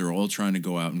guys are all trying to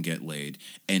go out and get laid,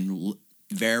 and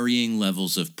varying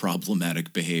levels of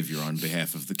problematic behavior on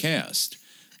behalf of the cast.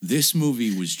 This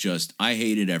movie was just, I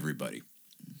hated everybody.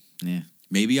 Yeah.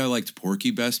 Maybe I liked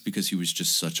Porky best because he was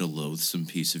just such a loathsome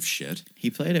piece of shit. He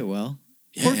played it well.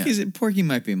 Yeah. Porky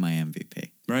might be my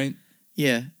MVP. Right?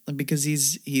 Yeah, because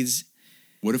he's...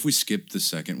 What if we skipped the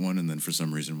second one and then for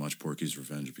some reason watch Porky's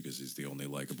Revenge because he's the only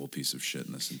likable piece of shit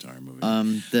in this entire movie?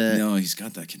 No, he's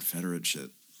got that Confederate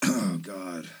shit. Oh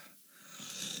God.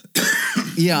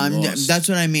 Yeah, that's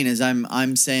what I mean. Is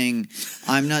I'm saying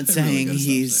I'm not saying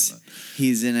he's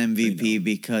an MVP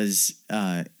because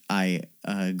I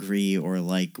agree or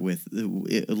like what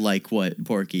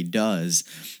Porky does.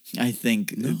 I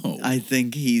think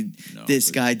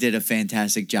this guy did a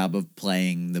fantastic job of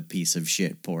playing the piece of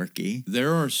shit Porky.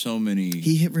 There are so many.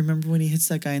 Remember when he hits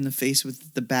that guy in the face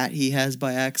with the bat he has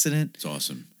by accident? It's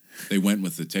awesome. They went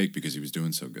with the take because he was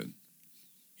doing so good.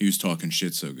 He was talking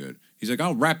shit so good. He's like,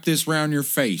 I'll wrap this around your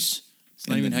face. It's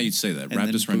not even how you'd say that. Wrap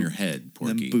this around your head,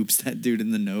 Porky. And then boops that dude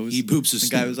in the nose. He boops his The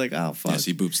snoot. guy was like, oh, fuck. Yes,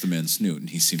 he boops the man's snoot, and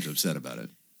he seems upset about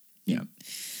it. Yeah.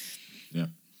 Yeah.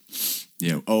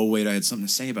 Yeah. Oh, wait, I had something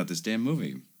to say about this damn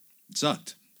movie. It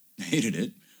sucked. I hated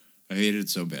it. I hated it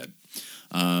so bad.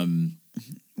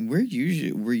 We're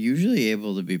usually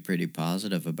able to be pretty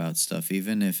positive about stuff,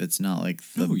 even if it's not like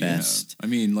the best. Yeah. I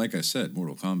mean, like I said,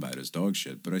 Mortal Kombat is dog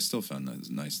shit, but I still found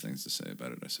nice things to say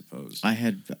about it, I suppose.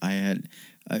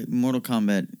 Mortal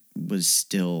Kombat was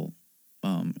still,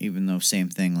 even though same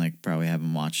thing, like probably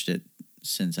haven't watched it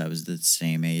since I was the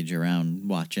same age around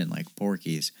watching like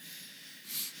Porky's.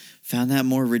 Found that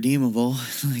more redeemable.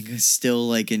 Like I still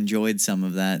like enjoyed some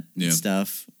of that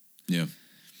stuff. Yeah.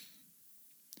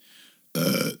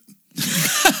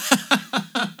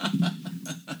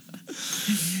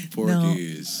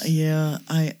 Porky's. No, yeah,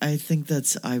 I think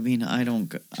that's. I mean, I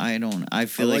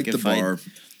feel like the bar.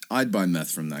 I'd buy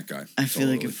meth from that guy. I feel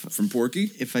like from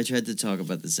Porky. If I tried to talk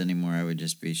about this anymore, I would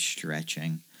just be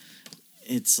stretching.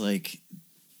 It's like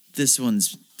this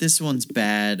one's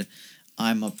bad.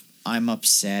 I'm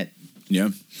upset. Yeah.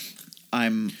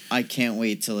 I can't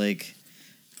wait to like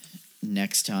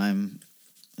next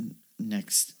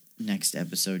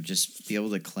episode just be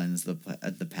able to cleanse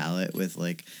the palate with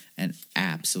like an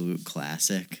absolute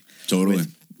classic. Totally.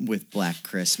 With Black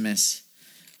Christmas,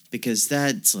 because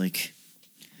that's like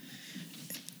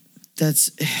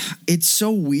it's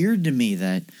so weird to me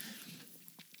that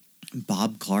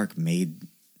Bob Clark made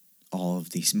all of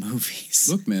these movies.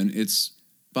 Look, man, it's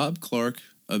Bob Clark.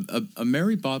 A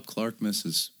Merry Bob Clarkmas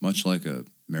is much like a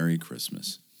Merry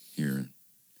Christmas here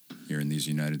in these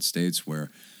United States,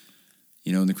 where,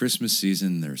 you know, in the Christmas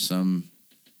season there's some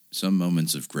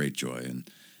moments of great joy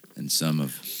and some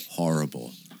of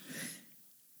horrible,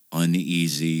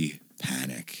 uneasy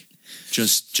panic,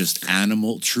 just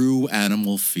true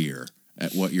animal fear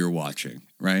at what you're watching,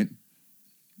 right?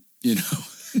 You know,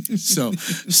 so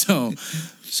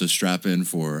strap in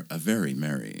for a very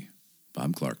merry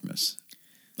Bob Clarkmas.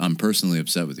 I'm personally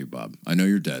upset with you, Bob. I know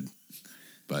you're dead,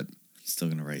 but still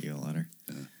gonna write you a letter.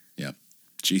 Yeah,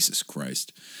 Jesus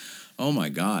Christ, oh my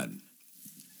God,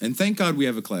 and thank God we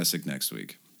have a classic next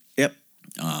week. Yep.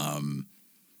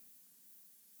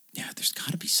 Yeah, there's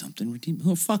got to be something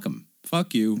redeemable. Oh, fuck him.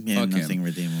 Fuck you. Yeah, fuck nothing him.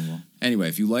 redeemable. Anyway,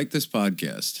 if you like this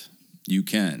podcast, you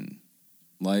can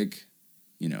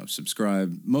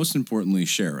subscribe. Most importantly,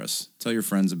 share us. Tell your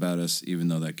friends about us, even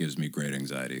though that gives me great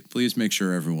anxiety. Please make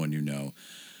sure everyone you know,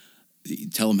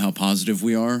 tell them how positive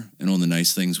we are and all the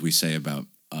nice things we say about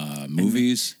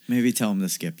movies. Maybe tell them to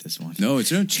skip this one. No,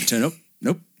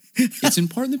 nope. It's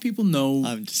important that people know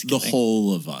the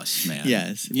whole of us, man.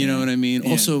 Yes. You know what I mean?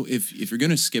 Yeah. Also, if you're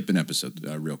going to skip an episode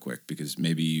real quick, because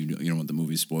maybe you don't want the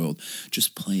movie spoiled,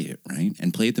 just play it, right?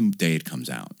 And play it the day it comes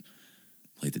out.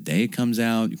 Play it the day it comes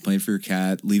out. You play it for your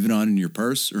cat. Leave it on in your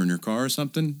purse or in your car or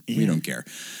something. Yeah. We don't care.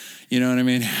 You know what I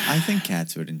mean? I think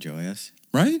cats would enjoy us.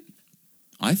 Right?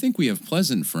 I think we have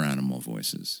pleasant for animal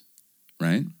voices,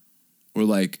 right? Or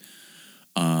like,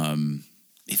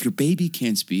 if your baby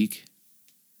can't speak,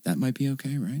 that might be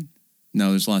okay, right? No,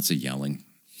 there's lots of yelling.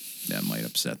 That might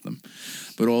upset them.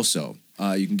 But also,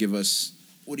 you can give us,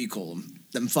 what do you call them?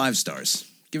 Them 5 stars.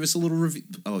 Give us a little review.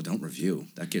 Oh, don't review.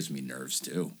 That gives me nerves,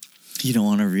 too. You don't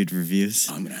want to read reviews?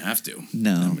 I'm going to have to.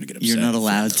 No. I'm going to get upset. You're not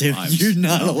allowed to. You're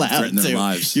not allowed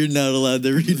to. You're not allowed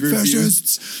to read reviews.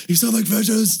 Fascists! You sound like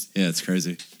fascists! Yeah, it's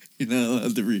crazy. You're not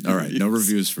allowed to read All right, no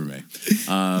reviews for me.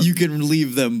 You can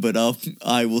leave them, but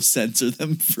I will censor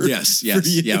them for Yes. for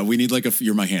you. Yeah, we need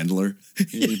you're my handler.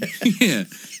 Yeah.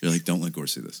 You're like, don't let Gore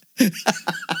see this.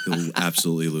 He'll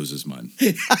absolutely lose his mind.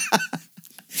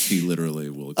 He literally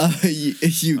will.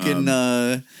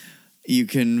 You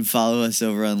can follow us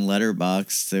over on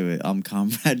Letterboxd. I'm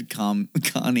Comrade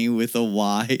Connie with a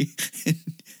Y,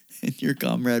 and your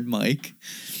Comrade Mike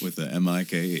with a Mike.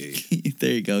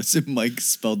 There you go. So Mike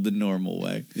spelled the normal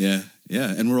way. Yeah,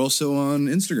 and we're also on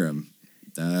Instagram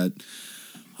at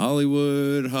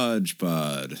Hollywood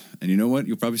Hodgepod. And you know what?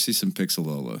 You'll probably see some pics of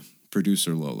Lola,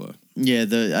 producer Lola. Yeah,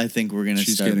 I think we're gonna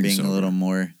start being sober. A little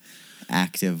more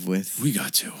active with. We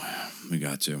got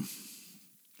to.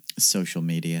 Social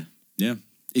media. Yeah,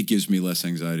 it gives me less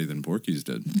anxiety than Porky's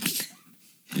did.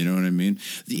 You know what I mean?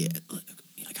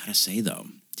 I gotta say though,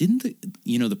 didn't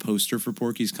the poster for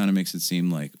Porky's kind of makes it seem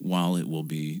like while it will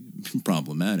be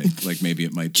problematic, like maybe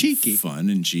it might be cheeky, fun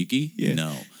and cheeky.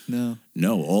 Yeah.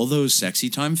 No. All those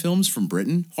sexy time films from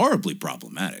Britain, horribly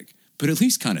problematic, but at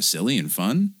least kind of silly and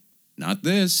fun. Not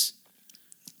this.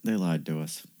 They lied to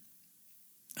us.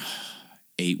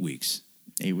 8 weeks.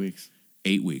 8 weeks.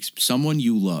 8 weeks. Someone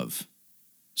you love.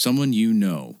 Someone you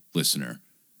know, listener,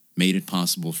 made it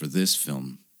possible for this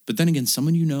film. But then again,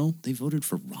 someone you know, they voted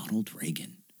for Ronald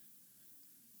Reagan.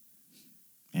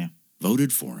 Yeah.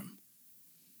 Voted for him.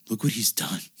 Look what he's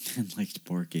done. And liked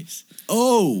Porky's.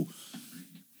 Oh!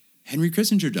 Henry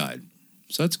Kissinger died.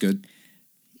 So that's good.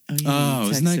 Oh,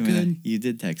 isn't that good? You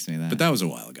did text me that. But that was a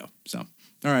while ago. So,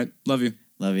 all right. Love you.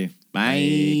 Love you. Bye.